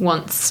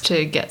wants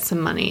to get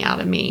some money out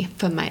of me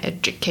for my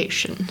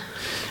education.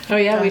 Oh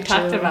yeah, we Got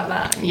talked you. about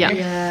that. Yeah.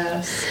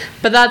 Yes.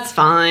 But that's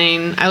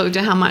fine. I looked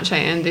at how much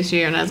I earned this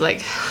year and I was like,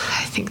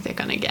 I think they're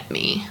going to get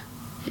me.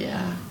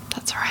 Yeah.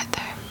 That's all right,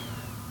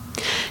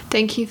 though.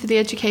 Thank you for the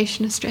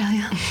education,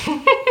 Australia.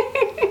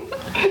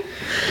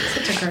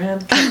 Such a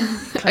grand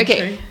country.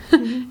 Okay.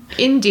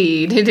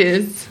 Indeed, it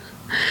is.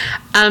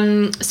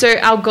 So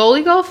our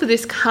goalie goal for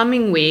this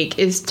coming week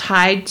is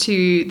tied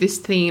to this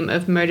theme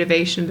of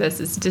motivation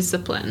versus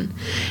discipline.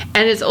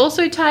 And it's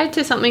also tied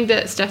to something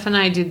that Steph and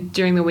I did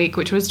during the week,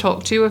 which was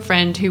talk to a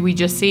friend who we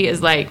just see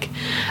as like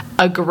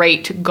a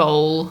great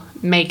goal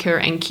maker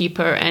and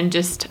keeper and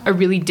just a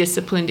really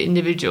disciplined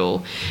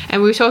individual.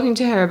 And we were talking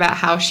to her about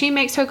how she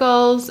makes her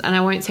goals, and I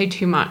won't say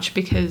too much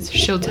because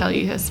she'll tell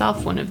you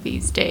herself one of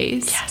these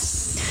days.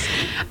 Yes.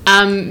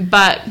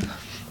 But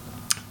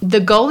the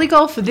goalie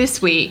goal for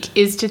this week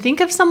is to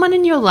think of someone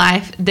in your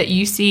life that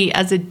you see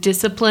as a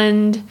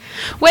disciplined,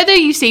 whether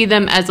you see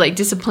them as like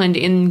disciplined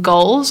in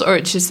goals or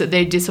it's just that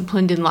they're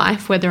disciplined in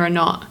life, whether or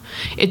not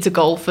it's a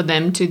goal for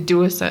them to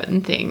do a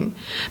certain thing.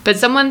 But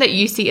someone that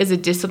you see as a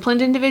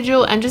disciplined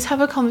individual, and just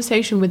have a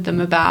conversation with them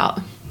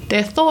about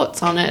their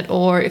thoughts on it,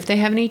 or if they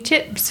have any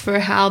tips for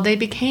how they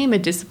became a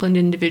disciplined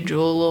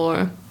individual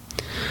or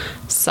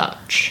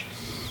such.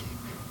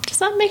 Does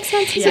that make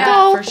sense as a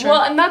goal? for sure.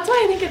 Well, and that's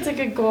why I think it's a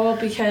good goal,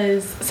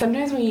 because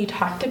sometimes when you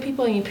talk to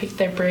people and you pick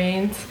their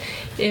brains,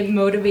 it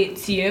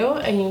motivates you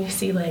and you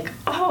see like,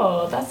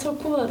 oh, that's so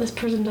cool that this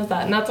person does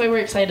that. And that's why we're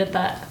excited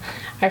that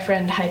our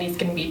friend Heidi's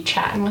going to be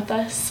chatting with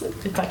us.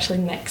 It's actually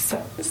next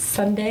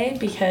Sunday,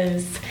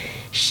 because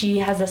she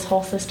has this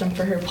whole system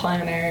for her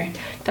planner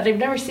that I've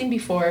never seen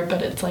before,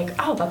 but it's like,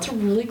 oh, that's a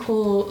really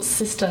cool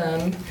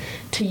system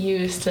to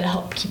use to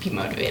help keep you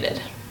motivated.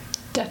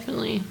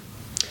 Definitely.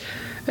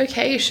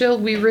 Okay, shall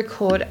we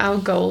record our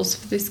goals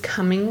for this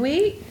coming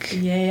week?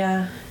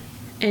 Yeah.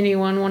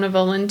 Anyone want to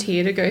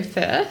volunteer to go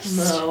first?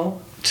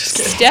 No. Just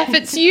kidding. Steph,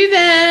 it's you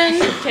then.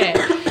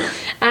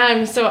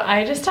 Okay. So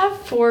I just have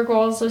 4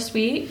 goals this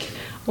week.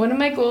 One of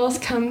my goals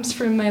comes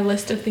from my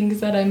list of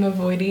things that I'm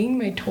avoiding,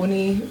 my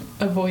 20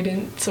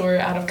 avoidance or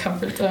out of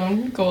comfort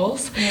zone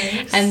goals.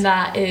 Nice. And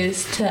that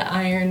is to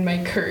iron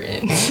my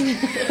curtains.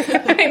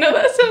 I know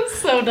that sounds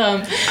so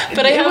dumb,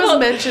 but It was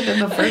mentioned in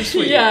the first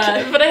week.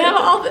 yeah, but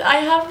I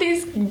have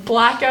these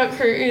blackout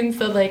curtains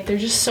that like they're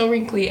just so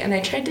wrinkly, and I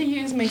tried to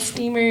use my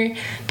steamer,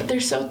 but they're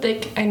so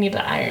thick I need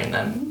to iron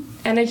them.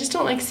 And I just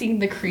don't like seeing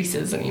the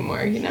creases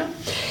anymore, you know?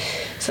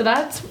 So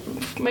that's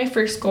my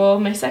first goal.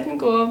 My second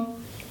goal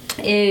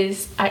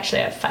is,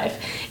 actually I have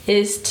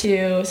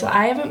 5, so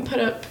I haven't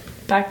put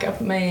back up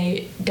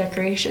my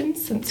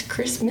decorations since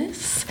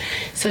Christmas.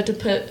 So to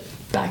put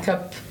back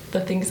up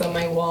the things on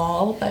my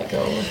wall that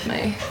go with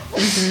my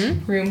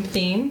room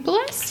theme.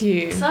 Bless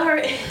you.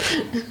 Sorry.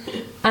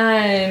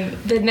 And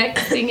the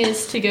next thing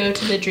is to go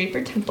to the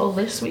Draper Temple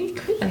this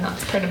week, and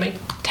that's part of my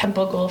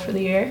temple goal for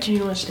the year. Do you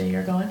know which day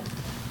you're going?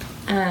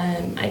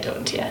 I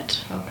don't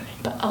yet, Okay.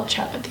 but I'll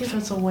chat with If you.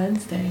 it's a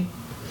Wednesday.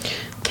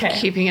 Okay.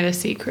 Keeping it a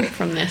secret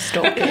from their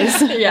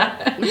stalkers.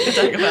 Yeah. We can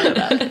talk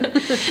about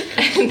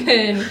it. And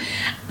then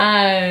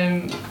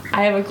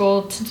I have a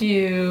goal to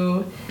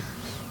do,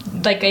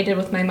 like I did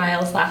with my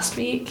miles last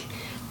week,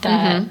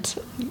 that...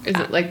 Is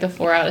it like the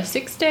 4 out of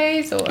 6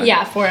 days? Or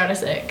Yeah, 4 out of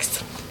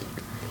 6.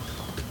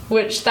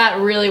 Which that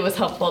really was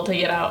helpful to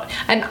get out.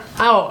 And,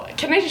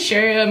 can I just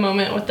share a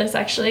moment with this,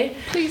 actually?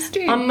 Please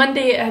do. On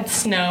Monday, it had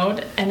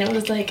snowed, and it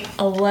was like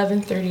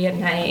 11:30 at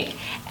night,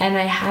 and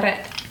I hadn't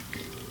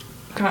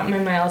gotten my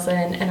miles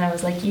in, and I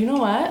was like, you know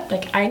what?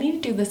 Like, I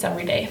need to do this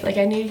every day. Like,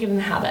 I need to get in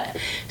the habit.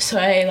 So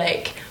I,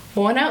 like,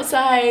 went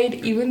outside,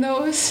 even though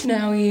it was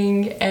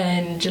snowing,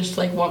 and just,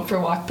 like, went for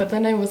a walk. But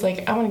then I was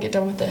like, I want to get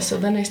done with this. So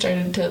then I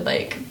started to,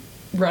 like,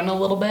 run a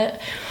little bit,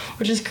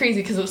 which is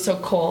crazy because it was so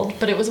cold.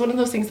 But it was one of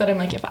those things that I'm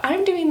like, if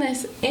I'm doing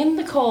this in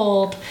the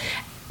cold,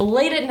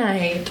 late at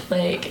night,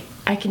 like,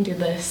 I can do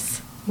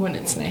this when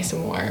it's nice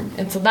and warm.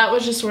 And so that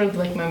was just sort of,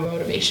 like, my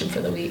motivation for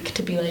the week,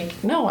 to be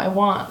like, no, I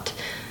want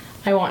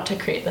to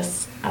create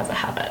this as a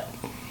habit.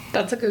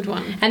 That's a good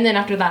one. And then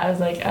after that, I was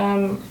like,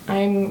 I'm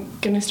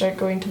going to start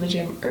going to the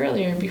gym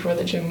earlier before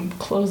the gym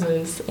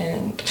closes,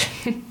 and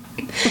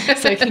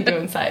so I can go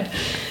inside.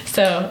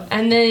 So,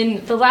 and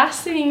then the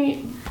last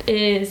thing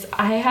is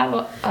I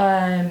have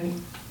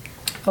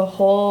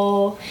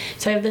so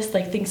I have this,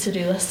 like, things to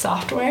do list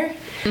software,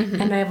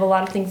 and I have a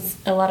lot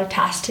of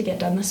tasks to get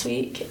done this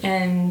week,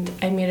 and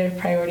I made it a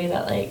priority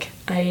that, like,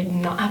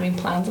 I'm not having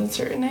plans on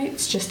certain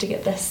nights just to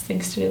get this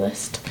things to do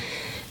list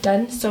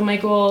done. So my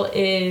goal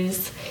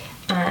is,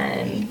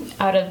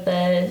 out of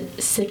the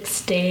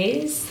 6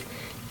 days,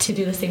 to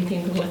do the same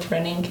thing with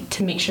running,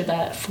 to make sure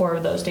that 4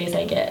 of those days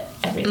I get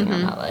everything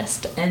on that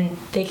list, and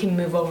they can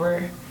move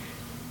over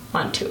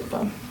on 2 of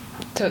them.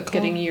 So it's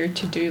getting your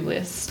to-do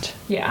list.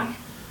 Yeah.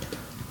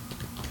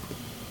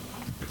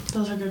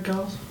 Those are good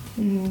goals.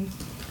 Mm-hmm.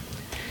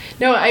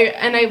 No,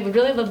 I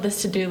really love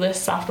this to-do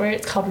list software.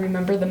 It's called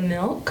Remember the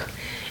Milk,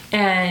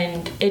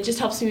 and it just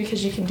helps me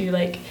because you can do,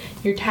 like,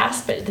 your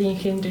tasks, but then you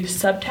can do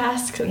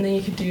subtasks, and then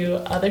you can do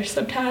other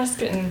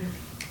subtasks, and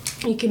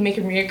you can make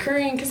them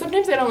reoccurring, because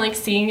sometimes I don't like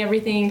seeing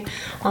everything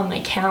on my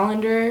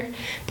calendar,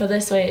 but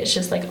this way it's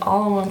just, like,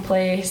 all in one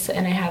place,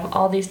 and I have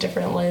all these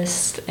different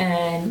lists,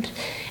 and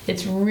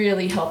it's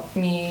really helped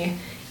me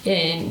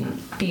in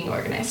being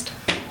organized.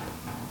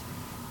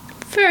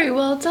 Very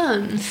well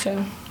done.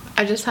 So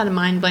I just had a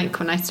mind blank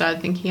when I started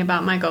thinking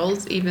about my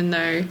goals, even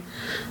though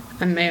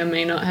I may or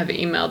may not have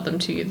emailed them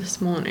to you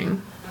this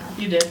morning.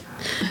 You did.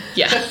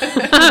 Yeah.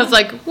 I was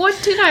like, what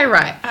did I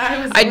write?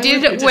 I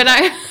did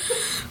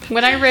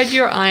when I read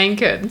your iron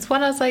curtains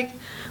one, I was like,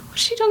 was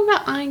she talking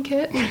about iron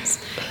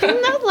curtains?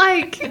 Isn't that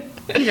like,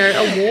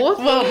 a war?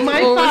 Well,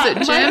 or was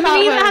it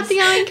Germany that had the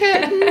iron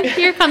curtain?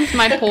 Here comes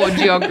my poor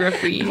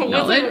geography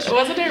knowledge.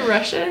 Wasn't it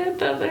Russia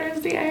that there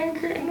was the Iron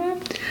Curtain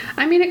with?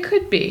 I mean, it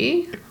could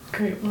be.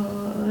 Great.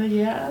 Well,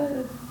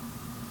 yeah.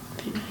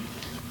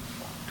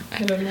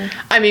 I don't know.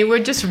 I mean,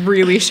 we're just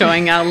really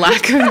showing our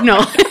lack of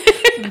knowledge.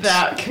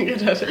 That can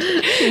get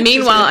edited.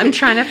 Meanwhile, I'm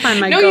trying to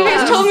find my goals. No, you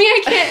guys told me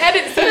I can't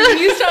edit, so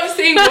you stop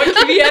saying what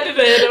can be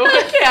edited and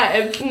what can't.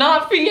 It's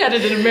not being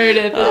edited,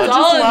 Meredith. It's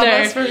all in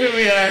there. Us for who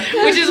we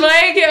are. Which is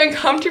why I get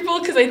uncomfortable,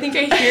 because I think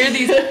I hear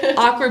these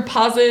awkward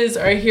pauses,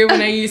 or I hear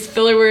when I use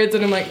filler words,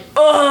 and I'm like,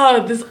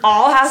 oh, this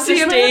all has to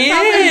stay in.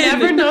 I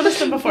never noticed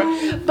them before.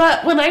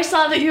 But when I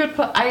saw that you had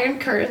put iron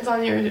curtains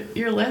on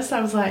your list, I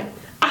was like,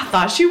 I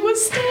thought she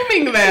was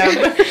steaming them.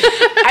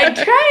 I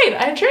tried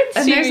And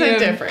steaming there's a them.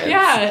 difference.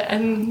 Yeah,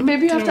 and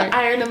Maybe you have to work.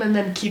 iron them and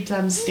then keep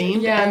them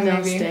steamed, Yeah, and they'll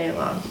maybe. stay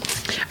long.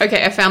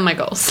 Okay, I found my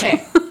goals. Okay.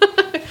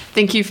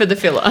 Thank you for the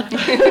filler.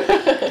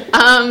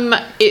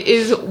 It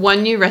is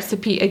one new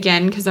recipe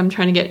again, because I'm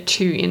trying to get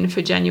 2 in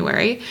for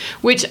January,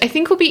 which I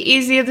think will be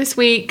easier this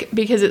week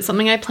because it's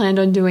something I planned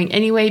on doing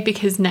anyway,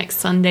 because next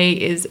Sunday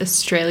is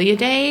Australia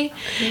Day,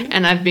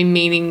 and I've been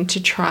meaning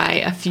to try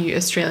a few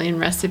Australian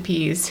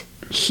recipes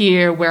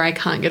here where I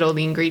can't get all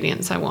the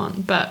ingredients I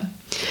want, but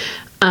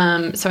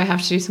so I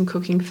have to do some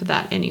cooking for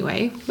that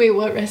anyway. Wait,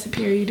 what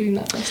recipe are you doing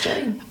that for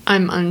Australian?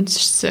 I'm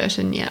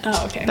uncertain yet.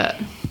 Oh, okay. But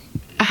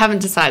I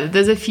haven't decided.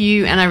 There's a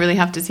few, and I really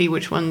have to see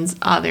which ones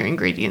are their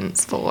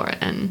ingredients for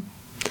and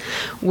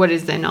what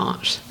is there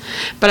not.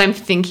 But I'm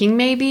thinking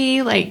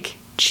maybe like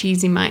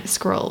cheesy mite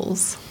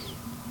scrolls.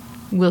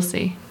 We'll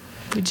see.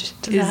 Which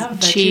Does that have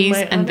is cheese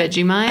Vegemite and on it?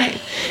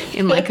 Vegemite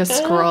in like a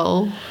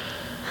scroll.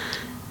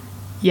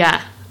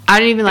 Yeah. I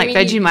don't even like I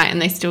mean, Vegemite,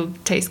 and they still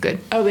taste good.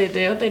 Oh, they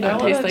do? They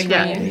don't Oh, taste that's like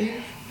right. me.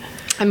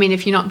 I mean,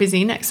 if you're not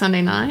busy next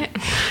Sunday night,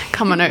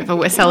 come on over.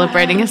 We're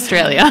celebrating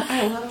Australia.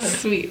 I love it.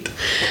 Sweet.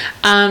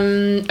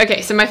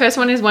 Okay, so my first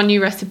one is one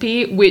new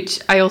recipe, which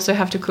I also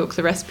have to cook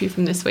the recipe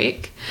from this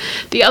week.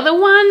 The other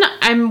one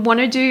I want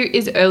to do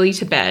is early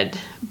to bed,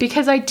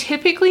 because I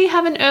typically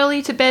have an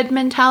early to bed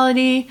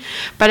mentality,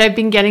 but I've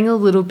been getting a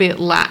little bit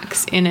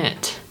lax in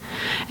it.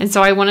 And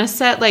so I want to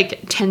set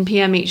like 10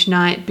 p.m. each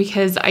night,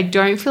 because I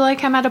don't feel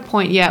like I'm at a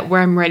point yet where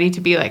I'm ready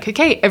to be like,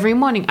 okay, every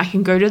morning I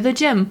can go to the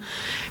gym,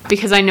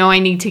 because I know I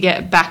need to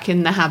get back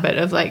in the habit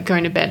of like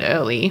going to bed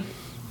early.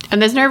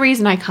 And there's no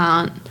reason I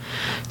can't.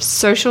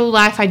 Social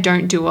life, I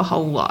don't do a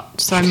whole lot,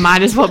 so I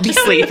might as well be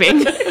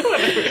sleeping.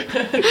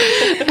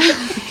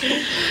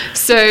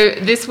 So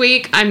this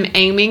week I'm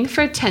aiming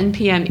for 10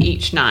 p.m.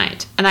 each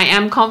night. And I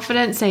am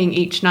confident saying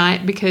each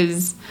night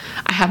because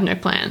I have no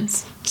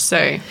plans.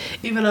 So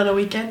Even on a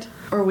weekend?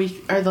 Or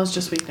are those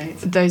just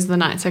weeknights? those are the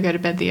nights I go to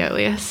bed the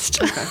earliest.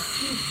 Okay.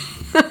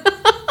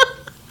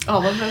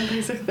 All of them,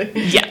 basically.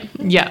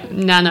 Yeah.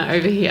 Nana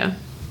over here.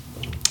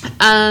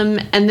 And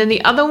then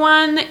the other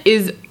one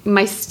is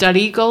my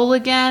study goal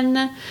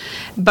again,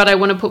 but I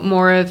want to put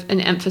more of an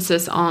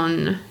emphasis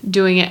on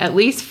doing it at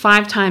least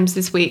 5 times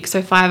this week,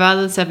 so 5 out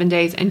of the 7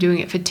 days, and doing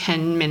it for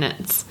 10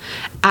 minutes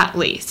at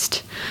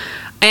least.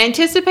 I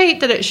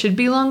anticipate that it should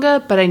be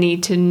longer, but I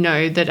need to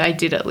know that I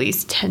did at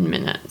least 10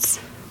 minutes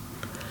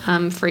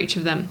for each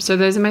of them. So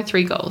those are my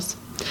 3 goals.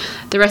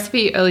 The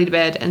recipe, early to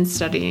bed, and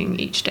studying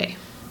each day.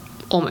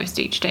 Almost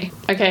each day.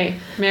 Okay,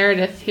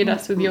 Meredith, hit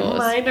us with yours.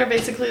 Mine are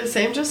basically the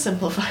same, just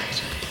simplified.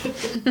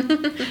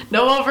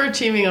 No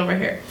overachieving over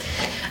here.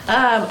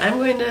 I'm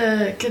going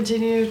to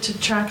continue to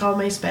track all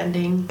my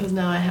spending because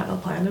now I have a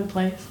plan in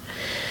place.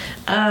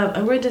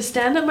 I'm going to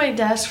stand at my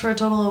desk for a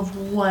total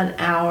of 1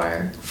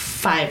 hour,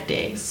 5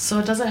 days. So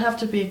it doesn't have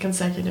to be a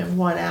consecutive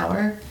 1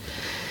 hour.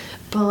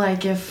 But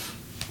like if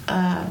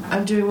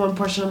I'm doing one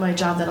portion of my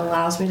job that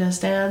allows me to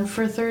stand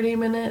for 30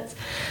 minutes,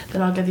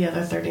 then I'll get the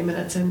other 30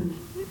 minutes in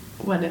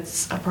when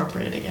it's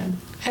appropriate again.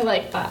 I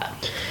like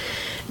that.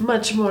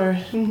 Much more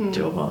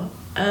doable.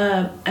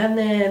 And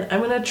then I'm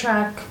going to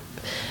track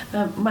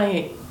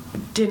my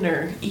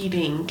dinner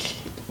eating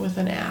with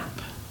an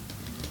app.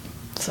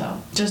 So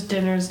just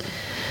dinners.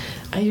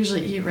 I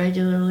usually eat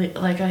regularly.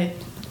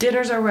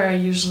 Dinners are where I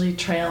usually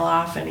trail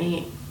off and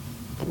eat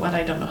what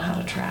I don't know how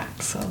to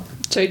track. So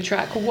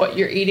track what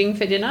you're eating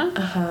for dinner?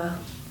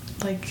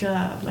 Like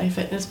my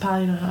Fitness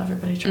Pal, you know how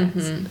everybody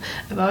tracks.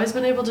 I've always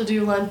been able to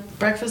do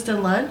breakfast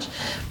and lunch,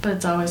 but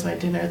it's always my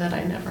dinner that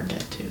I never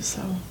get to.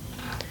 So,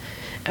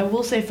 and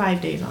we'll say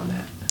 5 days on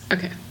that.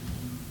 Okay.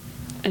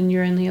 And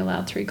you're only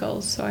allowed 3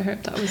 goals, so I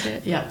hope that was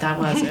it. Yep, that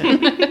was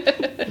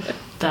it.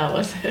 That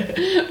was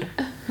it.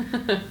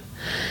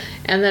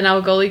 And then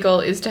our goalie goal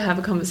is to have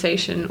a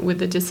conversation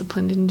with a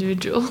disciplined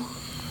individual.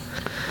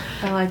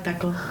 I like that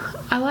goal.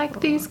 I like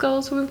these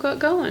goals we've got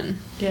going.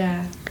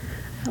 Yeah.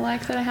 I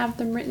like that I have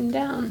them written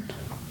down.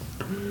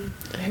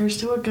 Here's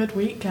to a good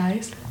week,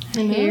 guys.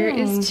 Here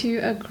is to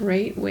a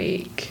great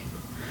week.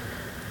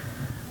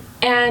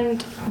 And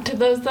to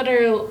those that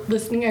are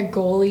listening are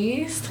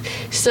goalies,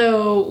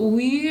 so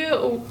we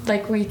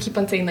keep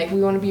on saying, we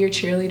want to be your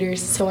cheerleaders.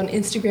 So on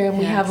Instagram,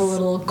 we have a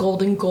little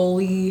golden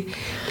goalie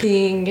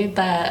thing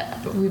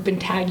that we've been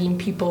tagging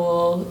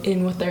people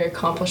in with their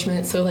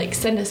accomplishments. So,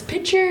 send us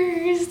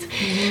pictures.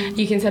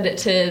 You can send it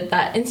to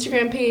that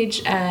Instagram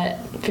page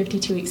at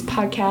 52 Weeks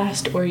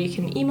Podcast, or you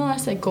can email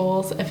us at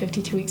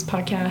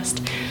goals@52weekspodcast.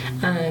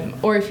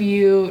 Or if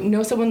you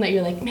know someone that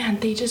you're like,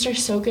 man, they just are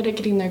so good at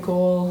getting their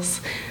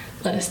goals,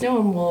 let us know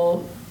and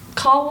we'll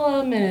call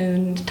them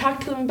and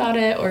talk to them about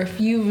it. Or if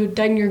you've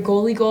done your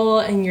goalie goal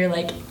and you're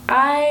like,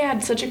 I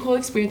had such a cool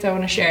experience I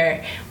want to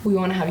share, we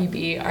want to have you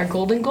be our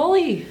golden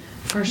goalie.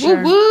 For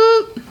sure.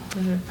 Whoop,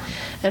 whoop.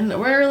 And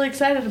we're really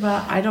excited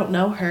about, I don't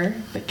know her,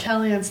 but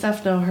Kelly and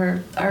Steph know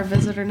her, our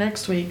visitor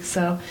next week.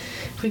 So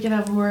if we can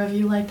have more of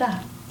you like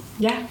that.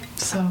 Yeah.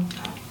 So.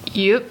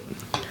 Yep.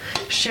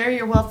 Share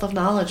your wealth of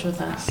knowledge with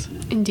us.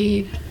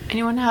 Indeed.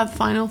 Anyone have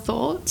final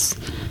thoughts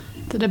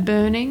that are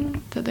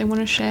burning that they want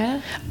to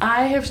share?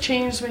 I have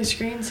changed my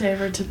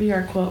screensaver to be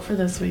our quote for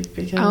this week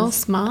because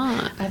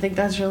smart. I think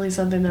that's really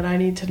something that I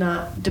need to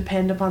not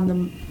depend upon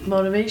the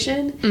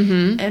motivation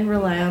and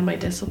rely on my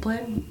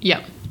discipline.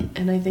 Yep.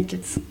 And I think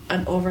it's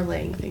an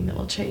overlaying thing that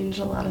will change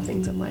a lot of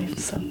things in life.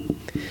 So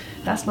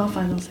that's my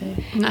final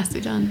say.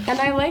 Nicely done. And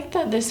I like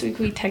that this week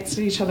we texted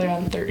each other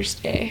on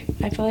Thursday.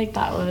 I feel like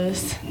that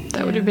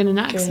would have been an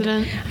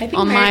accident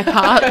on my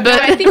part.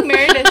 But I think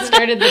Meredith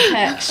started the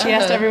text. She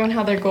asked everyone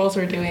how their goals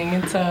were doing,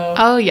 and so.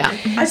 Oh yeah.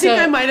 I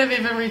think I might have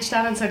even reached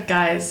out and said,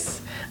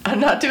 guys, I'm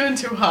not doing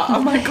too hot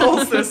on my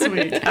goals this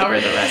week. How are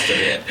the rest of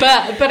you?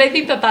 But I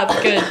think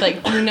that's good.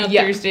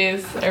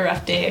 Thursday's a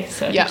rough day,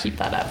 so to keep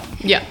that up.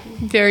 Yeah.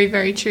 Very,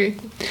 very true.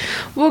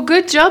 Well,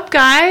 good job,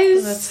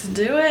 guys. Let's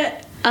do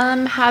it.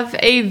 Have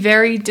a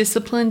very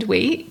disciplined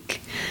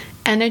week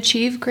and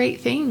achieve great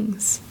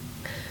things.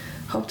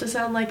 Hope to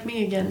sound like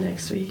me again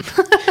next week.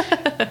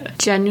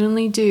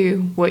 Genuinely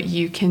do what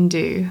you can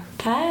do.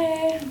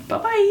 Bye.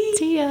 Bye-bye.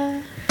 See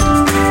ya.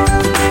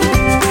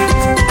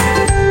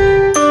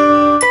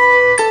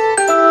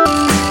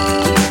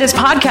 This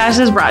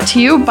podcast is brought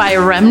to you by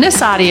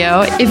Remnus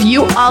Audio. If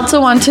you also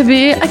want to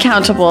be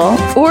accountable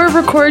or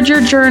record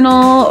your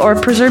journal or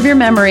preserve your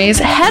memories,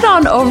 head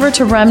on over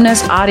to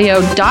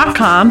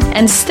remnusaudio.com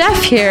and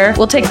Steph here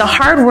will take the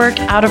hard work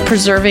out of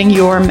preserving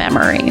your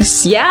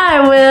memories. Yeah,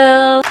 I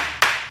will.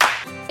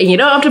 And you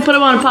don't have to put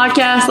them on a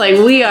podcast like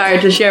we are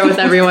to share with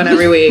everyone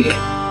every week.